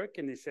network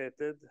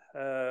initiated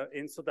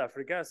in South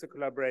Africa as a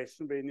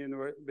collaboration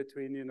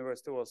between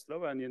University of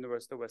Oslo and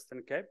University of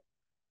Western Cape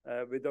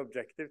with the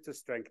objective to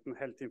strengthen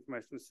health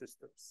information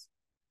systems.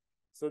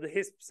 So the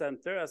HISP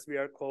Center, as we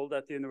are called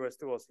at the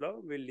University of Oslo,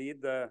 will lead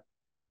the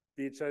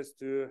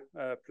DHIS2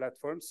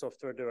 platform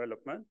software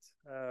development.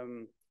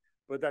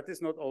 But that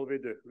is not all we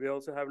do. We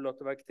also have a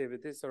lot of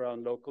activities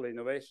around local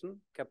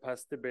innovation,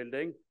 capacity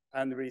building,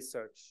 and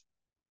research.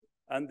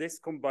 And this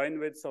combined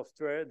with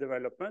software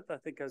development, I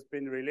think has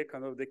been really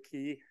kind of the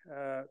key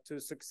to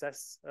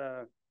success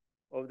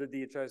of the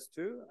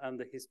DHIS2 and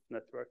the HISP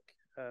network.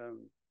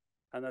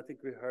 And I think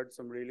we heard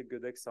some really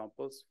good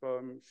examples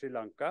from Sri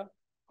Lanka,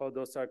 how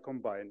those are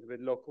combined with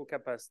local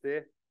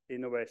capacity,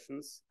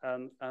 innovations,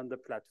 and the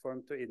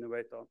platform to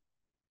innovate on.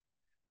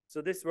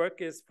 So this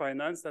work is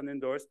financed and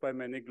endorsed by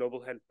many global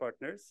health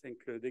partners,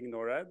 including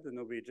NORAD, the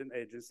Norwegian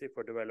Agency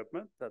for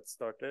Development, that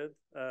started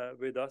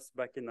with us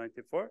back in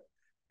 '94.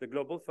 The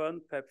Global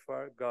Fund,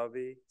 PEPFAR,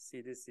 Gavi,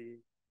 CDC,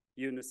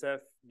 UNICEF,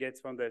 Gates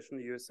Foundation,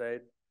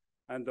 USAID,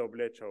 and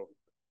WHO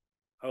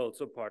are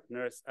also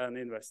partners and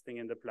investing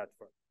in the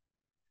platform.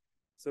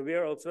 So we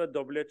are also a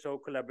WHO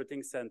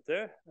collaborating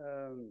center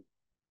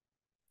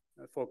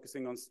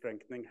focusing on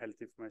strengthening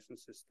health information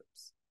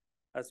systems.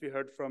 As we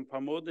heard from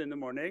Pamod in the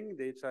morning,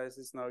 the DHIS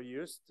is now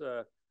used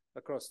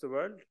across the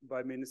world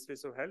by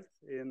ministries of health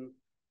in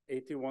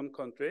 81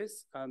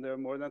 countries, and there are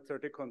more than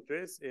 30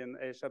 countries in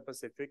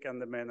Asia-Pacific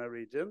and the MENA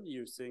region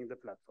using the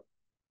platform.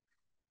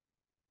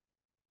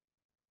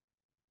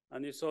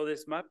 And you saw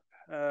this map.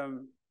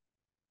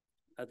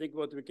 I think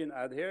what we can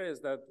add here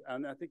is that,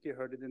 and I think you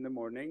heard it in the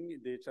morning,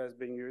 DHIS is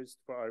being used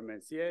for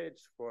RMNCH,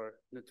 for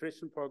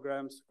nutrition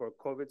programs, for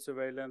COVID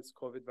surveillance,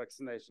 COVID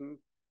vaccination.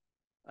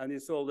 And you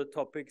saw all the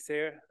topics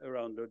here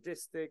around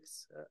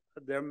logistics.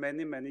 There are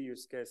many, many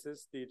use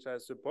cases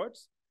DHIS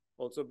supports,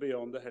 also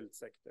beyond the health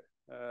sector.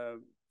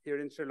 Here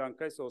in Sri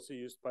Lanka, it's also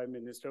used by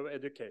Ministry of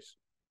Education,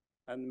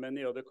 and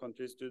many other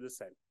countries do the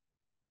same.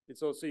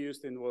 It's also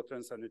used in water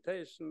and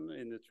sanitation,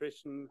 in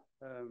nutrition,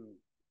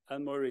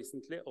 and more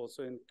recently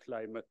also in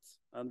climate.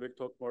 And we'll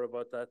talk more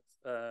about that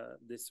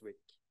this week.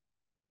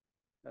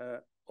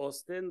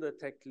 Austin, the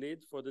tech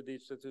lead for the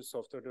DHIS2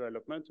 software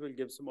development, will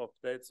give some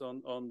updates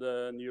on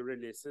the new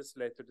releases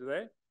later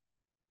today.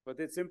 But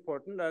it's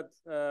important that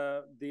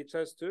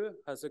DHIS2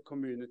 has a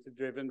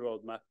community-driven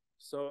roadmap.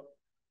 So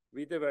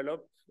we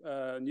develop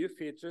new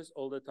features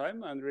all the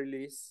time and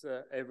release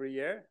every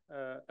year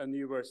a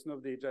new version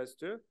of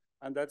DHIS2,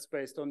 and that's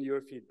based on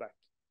your feedback.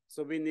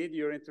 So we need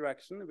your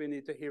interaction. We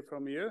need to hear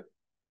from you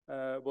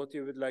what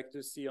you would like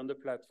to see on the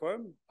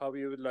platform, how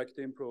you would like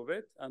to improve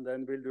it, and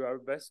then we'll do our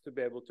best to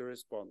be able to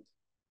respond.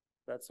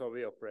 That's how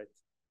we operate.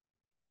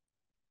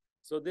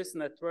 So this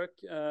network,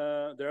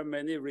 there are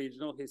many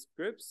regional HISP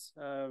groups,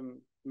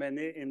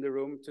 many in the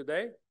room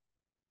today,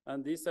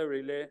 and these are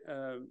really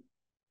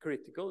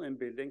critical in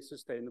building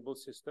sustainable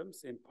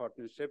systems in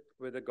partnership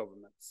with the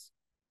governments.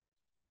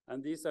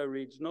 And these are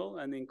regional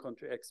and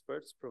in-country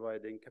experts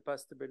providing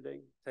capacity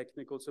building,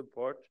 technical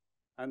support,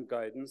 and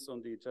guidance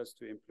on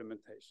DHIS2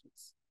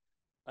 implementations.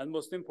 And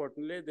most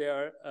importantly, they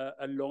are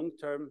a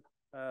long-term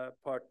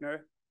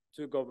partner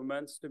to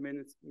governments, to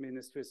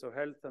ministries of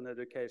health and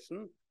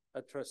education,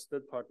 a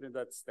trusted partner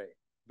that stay.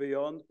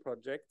 Beyond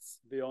projects,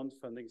 beyond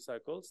funding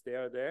cycles, they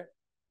are there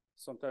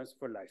sometimes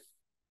for life.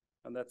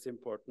 And that's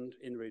important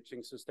in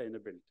reaching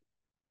sustainability.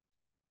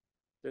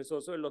 There's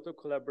also a lot of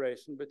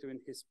collaboration between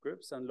HISP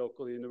groups and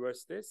local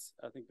universities.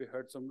 I think we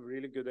heard some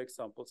really good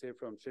examples here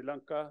from Sri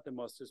Lanka, the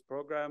master's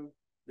program.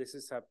 This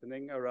is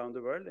happening around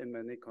the world in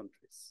many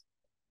countries.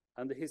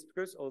 And the HISP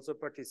groups also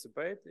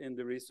participate in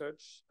the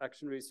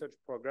action research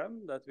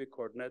program that we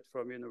coordinate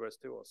from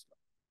University of Oslo.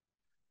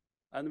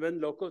 And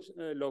when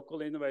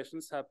local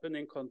innovations happen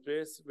in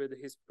countries with the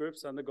HISP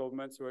groups and the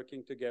governments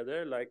working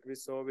together, like we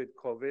saw with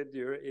COVID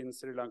in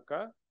Sri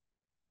Lanka,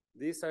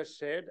 these are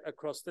shared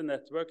across the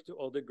network to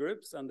other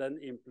groups and then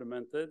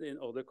implemented in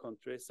other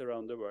countries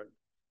around the world.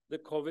 The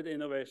COVID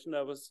innovation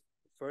that was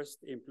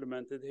first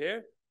implemented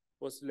here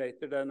was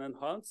later then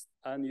enhanced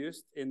and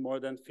used in more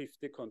than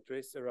 50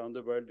 countries around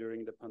the world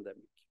during the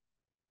pandemic.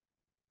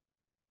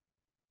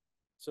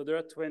 So there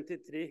are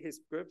 23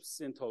 HISP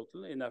groups in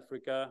total in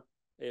Africa,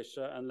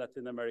 Asia, and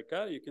Latin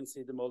America. You can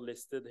see them all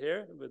listed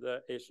here with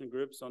the Asian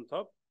groups on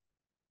top.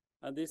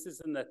 And this is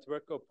a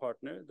network of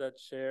partners that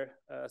share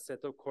a set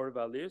of core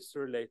values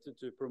related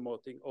to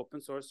promoting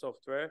open source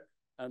software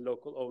and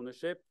local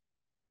ownership,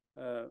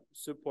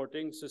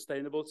 supporting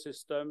sustainable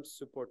systems,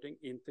 supporting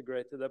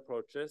integrated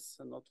approaches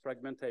and not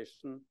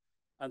fragmentation,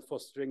 and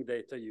fostering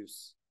data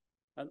use.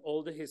 And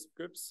all the HISP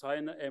groups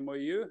sign an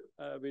MOU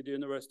with the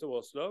University of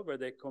Oslo where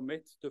they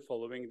commit to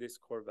following these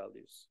core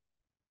values.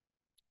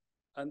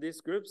 And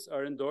these groups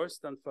are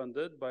endorsed and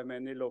funded by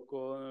many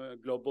local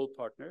global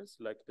partners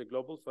like the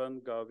Global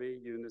Fund,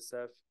 Gavi,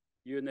 UNICEF,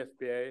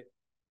 UNFPA,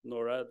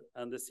 NORAD,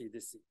 and the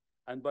CDC.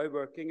 And by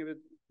working with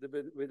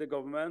the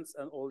governments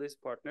and all these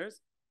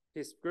partners,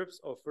 HISP groups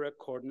offer a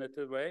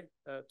coordinated way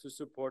to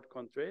support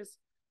countries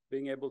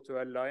being able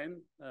to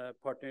align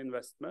partner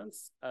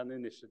investments and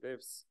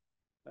initiatives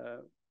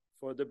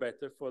for the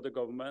better for the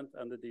government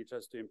and the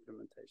DHIS2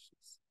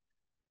 implementations.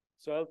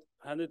 So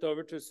I'll hand it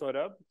over to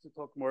Saurabh to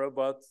talk more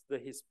about the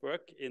HISP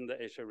work in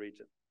the Asia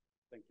region.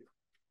 Thank you.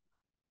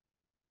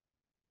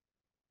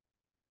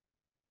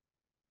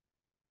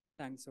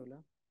 Thanks, Ola.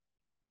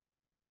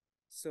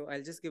 So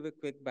I'll just give a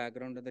quick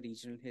background on the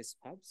regional HISP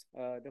hubs.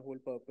 The whole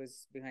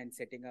purpose behind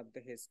setting up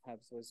the HISP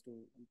hubs was to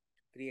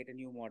create a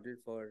new model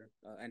for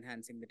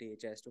enhancing the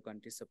DHIS2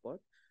 country support.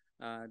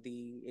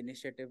 The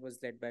initiative was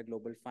led by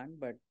Global Fund,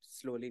 but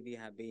slowly we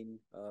have been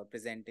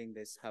presenting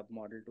this hub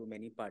model to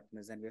many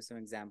partners, and we have some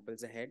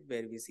examples ahead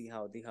where we see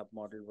how the hub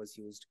model was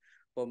used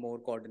for more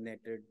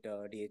coordinated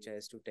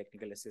DHIS2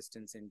 technical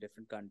assistance in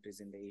different countries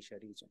in the Asia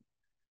region.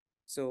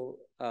 So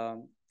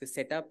the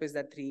setup is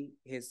that 3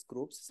 HISP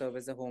groups serve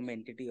as the home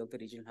entity of the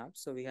regional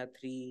hubs. So we have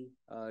 3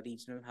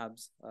 regional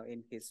hubs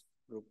in HISP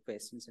group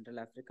West and Central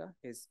Africa,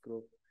 HISP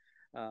group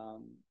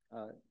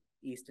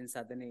East and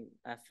Southern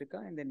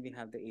Africa, and then we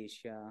have the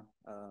Asia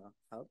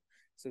Hub.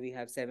 So we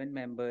have 7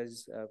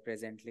 members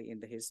presently in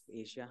the HISP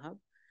Asia Hub.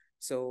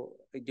 So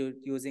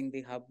using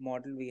the hub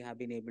model, we have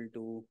been able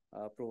to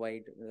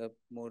provide a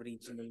more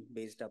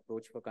regional-based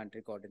approach for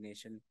country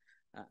coordination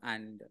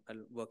and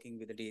working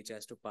with the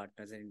DHIS2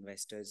 partners and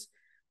investors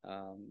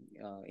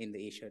in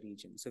the Asia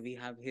region. So we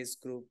have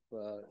HISP group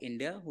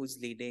India, who's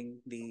leading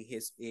the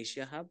HISP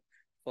Asia Hub,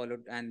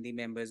 followed, and the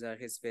members are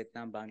HISP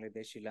Vietnam,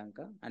 Bangladesh, Sri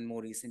Lanka, and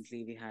more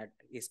recently we had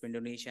HISP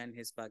Indonesia and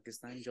HISP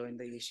Pakistan join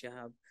the Asia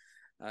Hub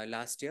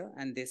last year,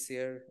 and this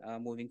year,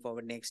 moving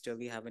forward next year,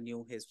 we have a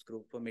new HISP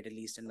group for Middle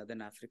East and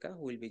Northern Africa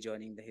who will be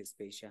joining the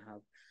HISP Asia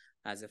Hub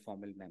as a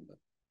formal member.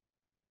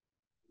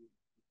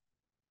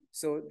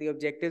 So the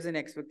objectives and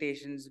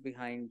expectations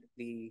behind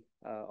the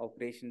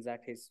operations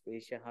at HISP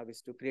Asia Hub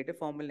is to create a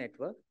formal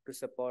network to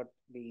support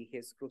the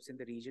HISP groups in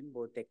the region,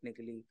 both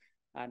technically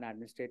and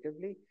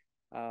administratively.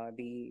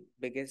 The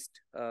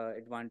biggest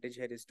advantage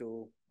here is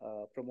to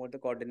promote the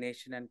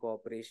coordination and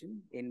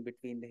cooperation in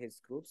between the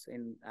HISP groups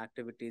in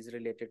activities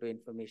related to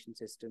information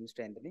system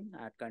strengthening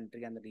at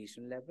country and the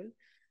regional level.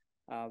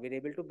 We're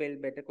able to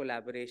build better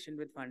collaboration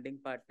with funding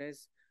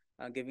partners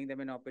giving them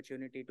an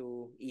opportunity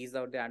to ease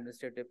out the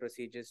administrative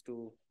procedures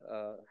to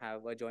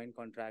have a joint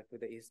contract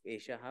with the HISP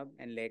Asia Hub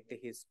and let the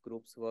HISP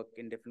groups work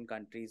in different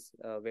countries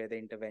where the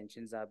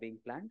interventions are being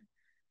planned.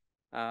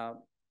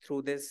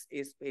 Through this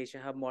HISP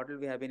Asia Hub model,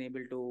 we have been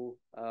able to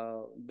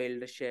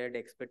build a shared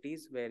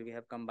expertise where we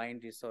have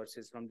combined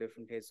resources from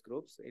different HISP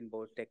groups in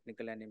both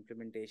technical and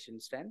implementation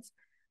strengths,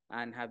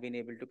 and have been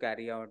able to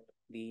carry out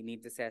the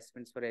needs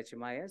assessments for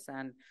HMIS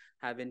and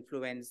have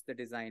influenced the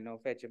design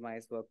of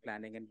HMIS work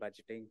planning and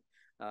budgeting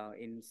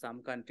in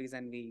some countries,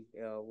 and we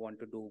want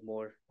to do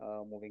more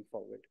moving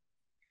forward.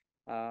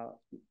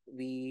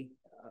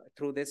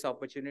 Through this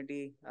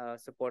opportunity,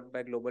 supported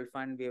by Global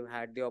Fund, we have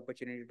had the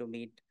opportunity to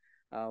meet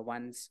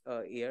once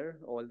a year,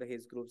 all the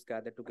HISP groups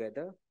gather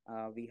together.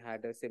 We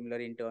had a similar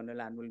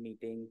internal annual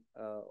meeting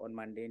on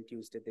Monday and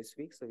Tuesday this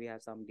week, so we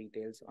have some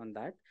details on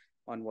that,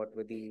 on what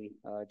were the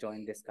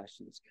joint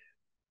discussions.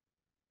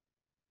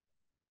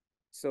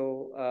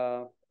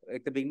 So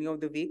at the beginning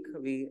of the week,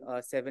 we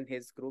 7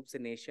 HISP groups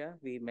in Asia,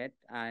 we met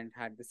and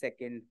had the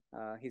second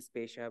HISP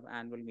Asia Hub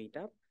annual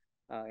meetup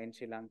in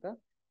Sri Lanka,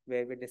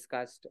 where we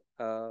discussed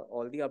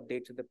all the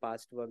updates of the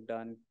past work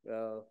done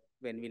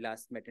when we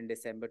last met in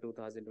December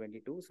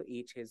 2022. So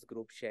each HISP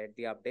group shared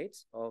the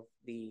updates of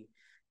the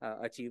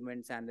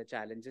achievements and the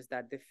challenges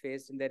that they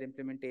faced in their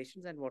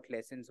implementations and what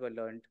lessons were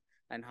learned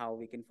and how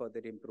we can further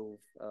improve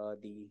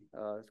the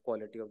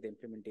quality of the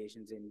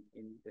implementations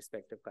in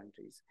respective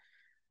countries.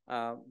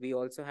 We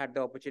also had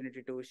the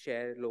opportunity to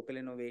share local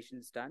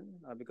innovations done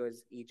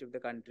because each of the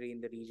country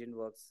in the region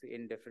works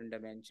in different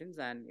dimensions,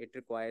 and it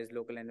requires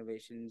local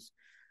innovations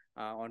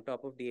on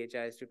top of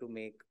DHIS2 to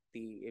make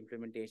the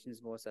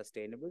implementations more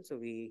sustainable. So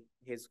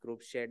HISP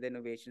groups shared the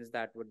innovations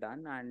that were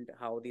done and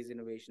how these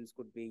innovations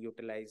could be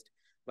utilized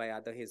by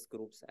other HISP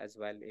groups as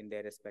well in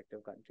their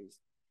respective countries.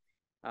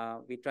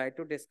 We tried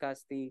to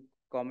discuss the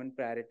common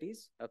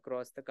priorities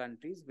across the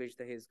countries which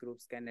the HISP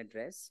groups can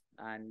address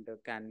and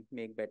can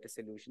make better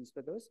solutions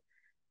for those.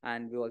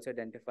 And we also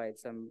identified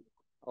some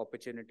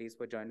opportunities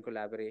for joint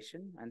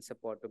collaboration and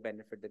support to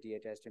benefit the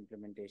DHIS2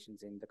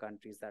 implementations in the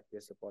countries that we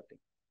are supporting.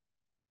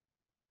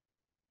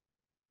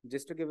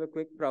 Just to give a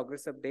quick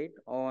progress update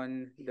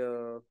on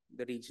the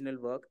regional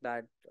work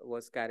that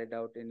was carried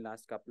out in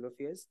last couple of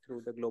years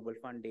through the Global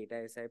Fund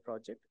Data SI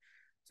project.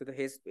 So the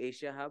HISP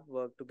Asia Hub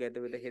worked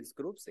together with the HISP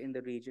groups in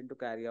the region to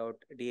carry out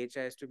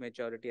DHIS2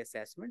 maturity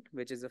assessment,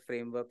 which is a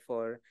framework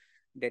for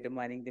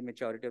determining the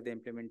maturity of the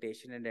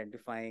implementation,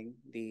 identifying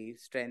the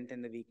strength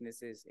and the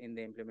weaknesses in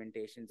the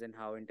implementations and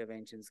how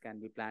interventions can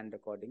be planned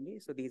accordingly.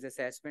 So these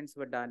assessments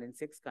were done in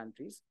 6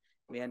 countries: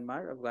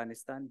 Myanmar,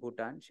 Afghanistan,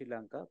 Bhutan, Sri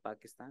Lanka,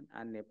 Pakistan,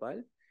 and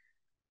Nepal.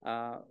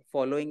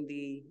 Following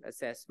the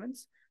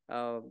assessments,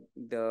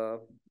 the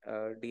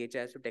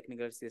DHIS2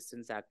 technical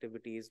assistance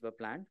activities were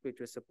planned,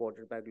 which was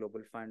supported by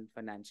Global Fund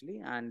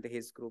financially, and the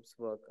HISP groups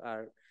work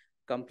are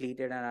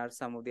completed and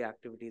some of the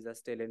activities are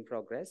still in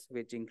progress,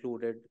 which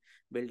included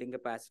building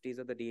capacities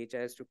of the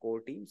DHIS2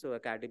 core team. So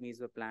academies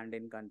were planned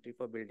in country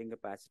for building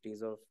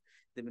capacities of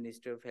the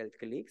Ministry of Health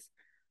colleagues.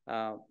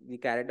 We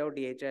carried out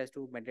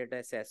DHIS2 metadata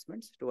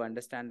assessments to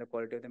understand the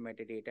quality of the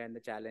metadata and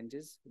the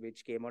challenges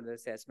which came out of the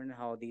assessment and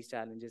how these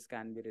challenges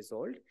can be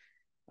resolved.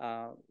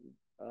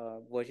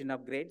 Version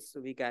upgrades. So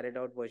we carried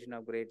out version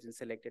upgrades in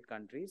selected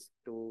countries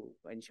to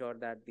ensure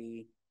that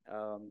the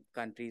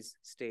countries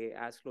stay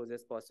as close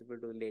as possible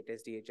to the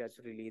latest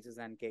DHIS2 releases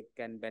and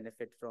can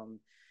benefit from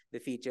the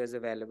features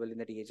available in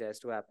the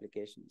DHIS2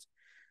 applications.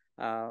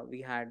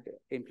 We had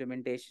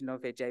implementation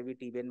of HIV,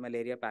 TB, and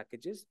malaria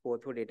packages,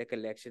 both for data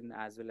collection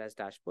as well as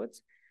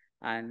dashboards.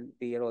 And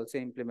we are also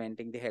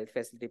implementing the health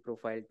facility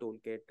profile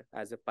toolkit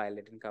as a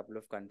pilot in a couple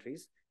of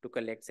countries to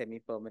collect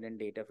semi-permanent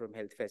data from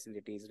health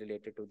facilities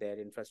related to their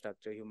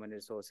infrastructure, human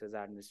resources,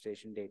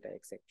 administration data,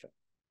 etc.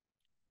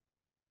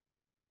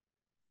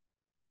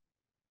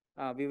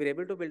 We were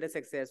able to build a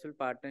successful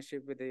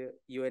partnership with the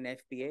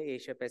UNFPA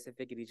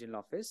Asia-Pacific Regional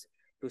Office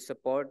to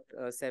support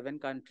 7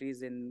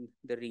 countries in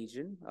the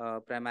region,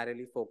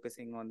 primarily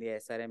focusing on the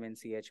SRM and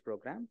CH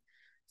program.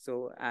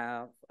 So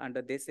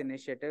under this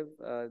initiative,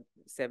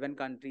 7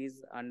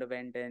 countries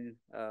underwent an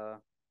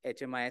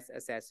HMIS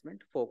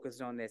assessment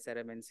focused on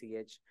SRM and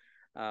CH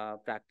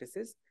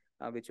practices,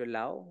 which will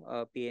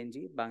allow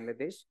PNG,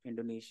 Bangladesh,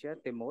 Indonesia,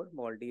 Timor,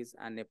 Maldives,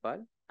 and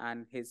Nepal.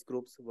 And HISP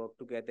groups work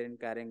together in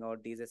carrying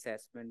out these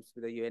assessments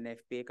with the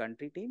UNFPA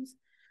country teams.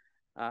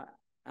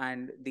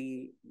 And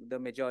the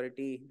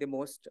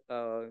most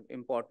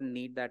important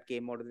need that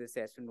came out of the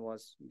assessment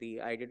was the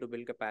idea to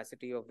build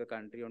capacity of the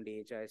country on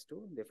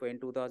DHIS2. Therefore,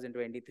 in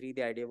 2023,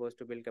 the idea was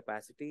to build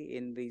capacity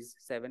in these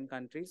 7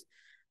 countries.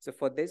 So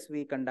for this,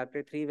 we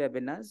conducted 3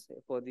 webinars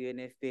for the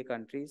UNFPA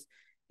countries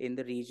in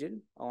the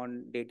region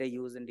on data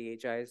use in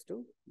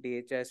DHIS2,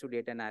 DHIS2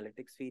 data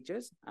analytics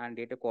features, and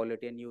data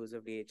quality and use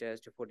of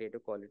DHIS2 for data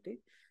quality.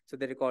 So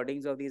the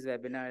recordings of these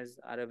webinars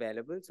are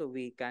available, so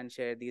we can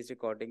share these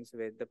recordings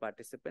with the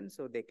participants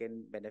so they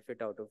can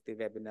benefit out of the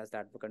webinars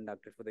that were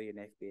conducted for the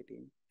UNFPA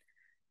team.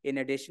 In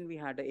addition, we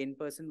had an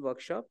in-person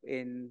workshop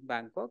in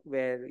Bangkok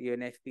where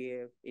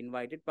UNFPA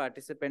invited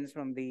participants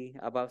from the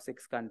above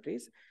 6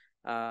 countries,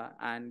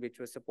 and which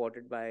was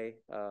supported by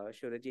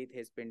Shurajit,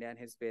 HISP India and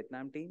HISP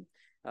Vietnam team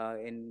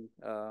in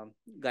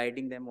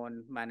guiding them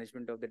on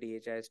management of the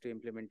DHIS2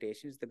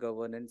 implementations, the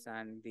governance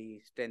and the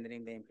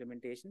strengthening the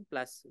implementation,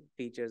 plus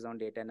features on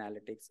data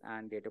analytics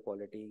and data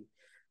quality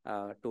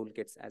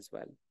toolkits as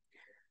well.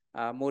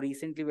 More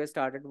recently, we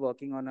started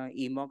working on an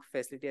EMOC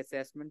facility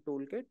assessment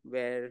toolkit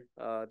where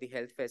the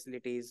health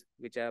facilities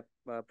which are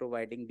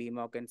providing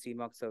BMOC and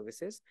CMOC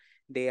services,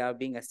 they are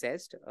being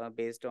assessed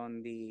based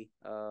on the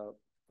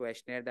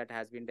questionnaire that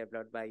has been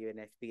developed by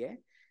UNFPA.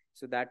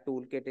 So that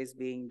toolkit is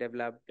being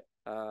developed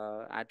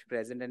at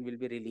present and will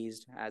be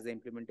released as an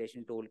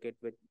implementation toolkit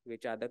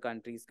which other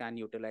countries can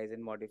utilize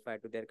and modify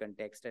to their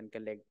context and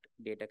collect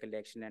data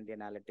collection and the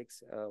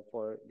analytics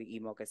for the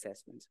EMOC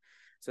assessments.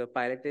 So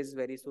pilot is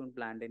very soon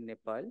planned in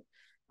Nepal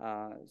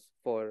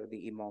for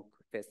the EMOC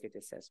facility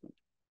assessment.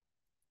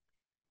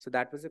 So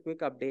that was a quick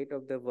update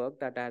of the work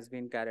that has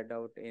been carried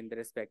out in the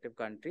respective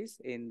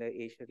countries in the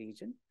Asia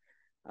region.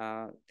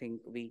 I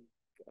think we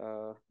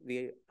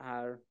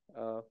are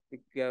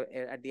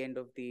at the end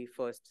of the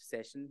first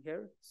session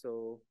here.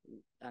 So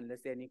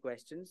unless there are any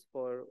questions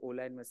for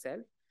Ola and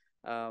myself,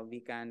 we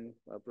can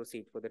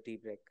proceed for the tea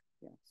break.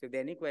 Yeah. So if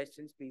there are any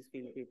questions, please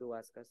feel free to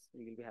ask us.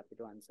 We will be happy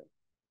to answer.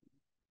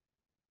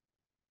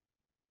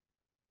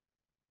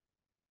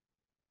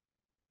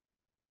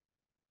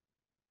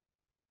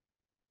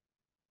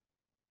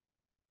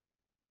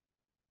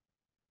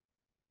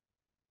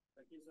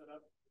 Thank you,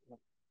 Saurabh.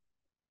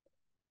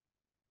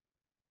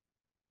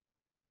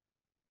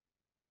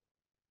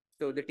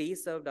 So the tea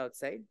is served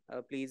outside.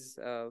 Please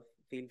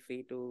feel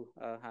free to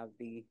have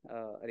the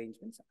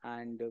arrangements.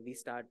 And we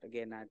start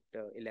again at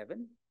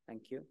 11.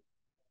 Thank you.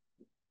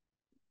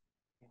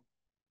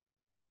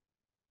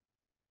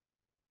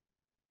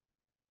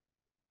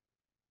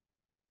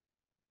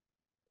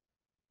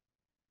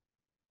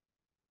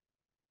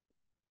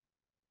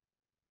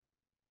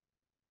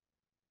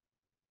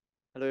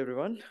 Hello,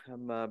 everyone.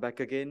 I'm back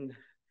again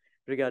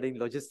regarding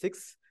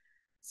logistics.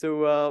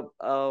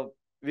 So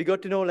we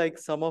got to know like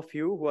some of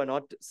you who are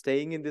not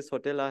staying in this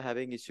hotel are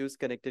having issues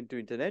connecting to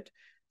internet.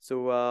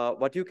 So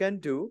what you can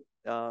do,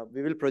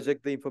 we will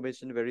project the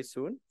information very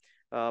soon,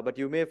 but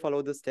you may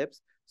follow the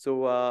steps.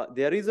 So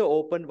there is an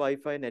open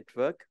Wi-Fi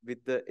network with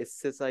the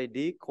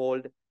SSID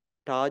called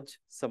Taj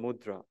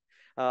Samudra.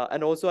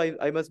 And also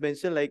I must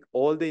mention like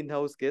all the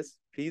in-house guests,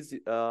 please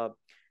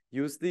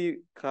use the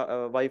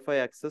Wi-Fi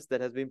access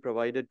that has been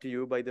provided to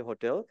you by the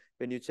hotel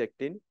when you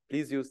checked in.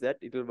 Please use that.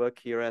 It will work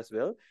here as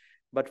well.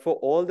 But for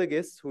all the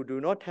guests who do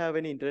not have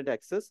any internet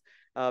access,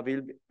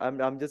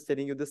 I'm just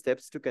telling you the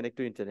steps to connect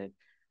to internet.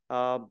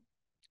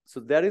 So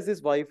there is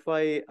this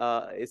Wi-Fi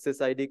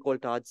SSID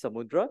called Taj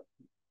Samudra.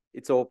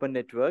 It's an open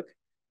network.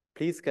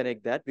 Please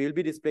connect that. We will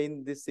be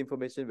displaying this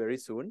information very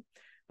soon.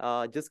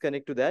 Just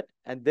connect to that.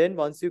 And then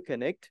once you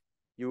connect,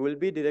 you will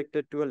be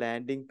directed to a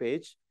landing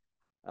page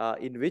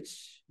in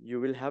which you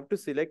will have to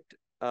select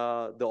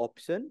the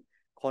option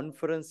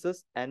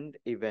conferences and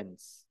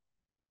events.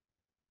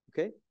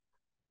 Okay.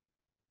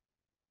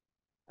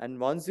 And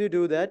once you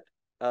do that,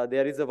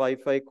 there is a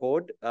Wi-Fi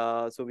code.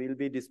 So we'll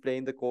be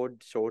displaying the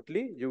code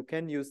shortly. You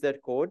can use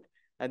that code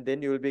and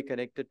then you will be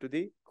connected to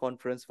the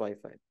conference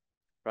Wi-Fi.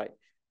 Right.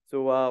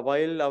 So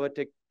while our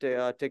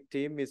tech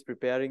team is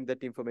preparing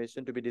that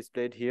information to be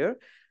displayed here,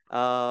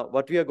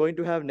 what we are going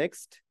to have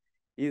next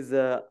is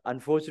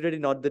unfortunately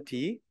not the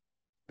tea.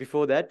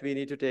 Before that, we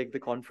need to take the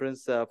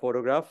conference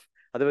photograph.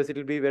 Otherwise, it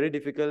will be very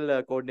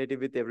difficult coordinating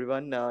with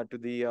everyone to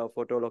the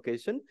photo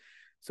location.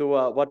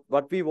 So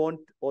what we want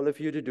all of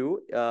you to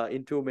do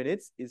in 2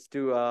 minutes is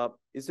to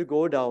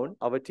go down.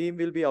 Our team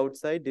will be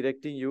outside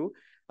directing you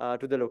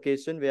to the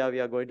location where we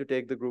are going to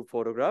take the group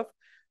photograph.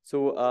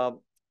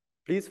 So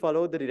please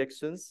follow the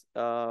directions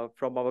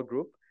from our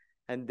group,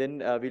 and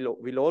then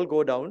we'll all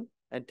go down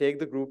and take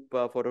the group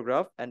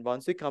photograph. And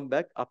once we come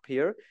back up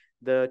here,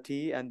 the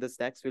tea and the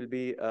snacks will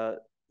be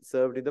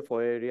served in the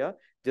foyer area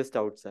just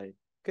outside.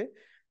 Okay.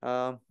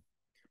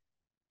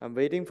 I'm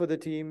waiting for the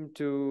team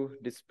to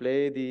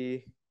display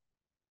the,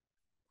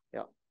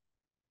 yeah.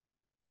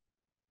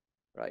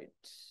 Right.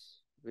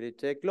 Will it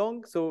take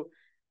long? So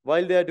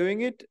while they are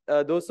doing it,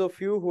 those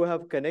of you who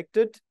have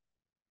connected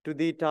to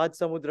the Taj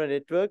Samudra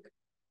network,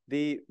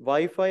 the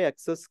Wi-Fi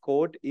access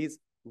code is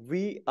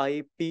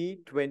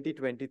VIP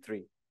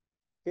 2023.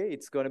 Okay,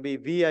 it's going to be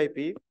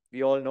VIP.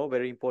 We all know,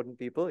 very important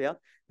people. Yeah,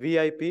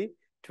 VIP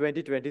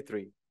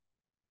 2023.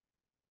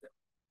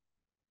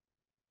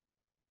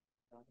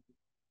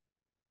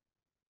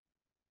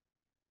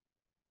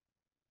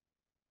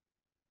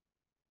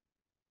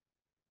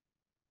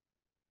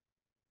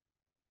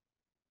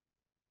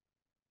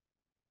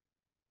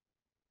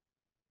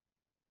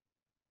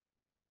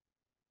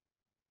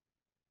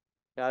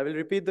 I will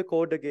repeat the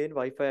code again,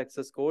 Wi-Fi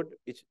access code,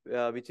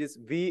 which is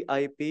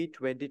VIP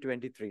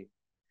 2023.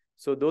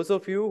 So those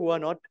of you who are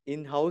not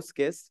in-house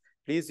guests,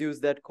 please use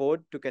that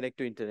code to connect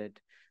to internet.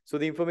 So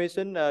the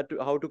information to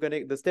how to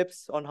connect, the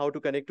steps on how to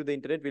connect to the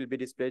internet will be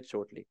displayed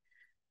shortly.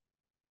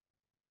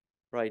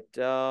 Right.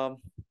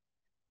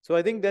 So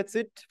I think that's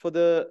it for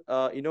the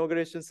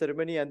inauguration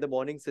ceremony and the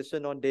morning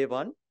session on day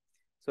 1.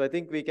 So I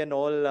think we can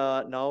all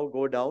now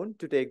go down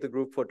to take the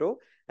group photo.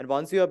 And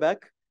once you are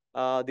back,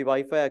 the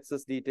Wi-Fi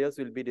access details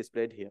will be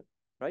displayed here.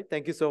 Right.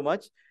 Thank you so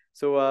much.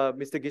 So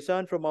Mr.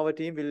 Gishan from our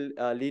team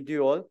will lead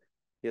you all.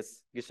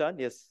 Yes, Gishan,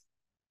 yes,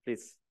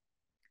 please.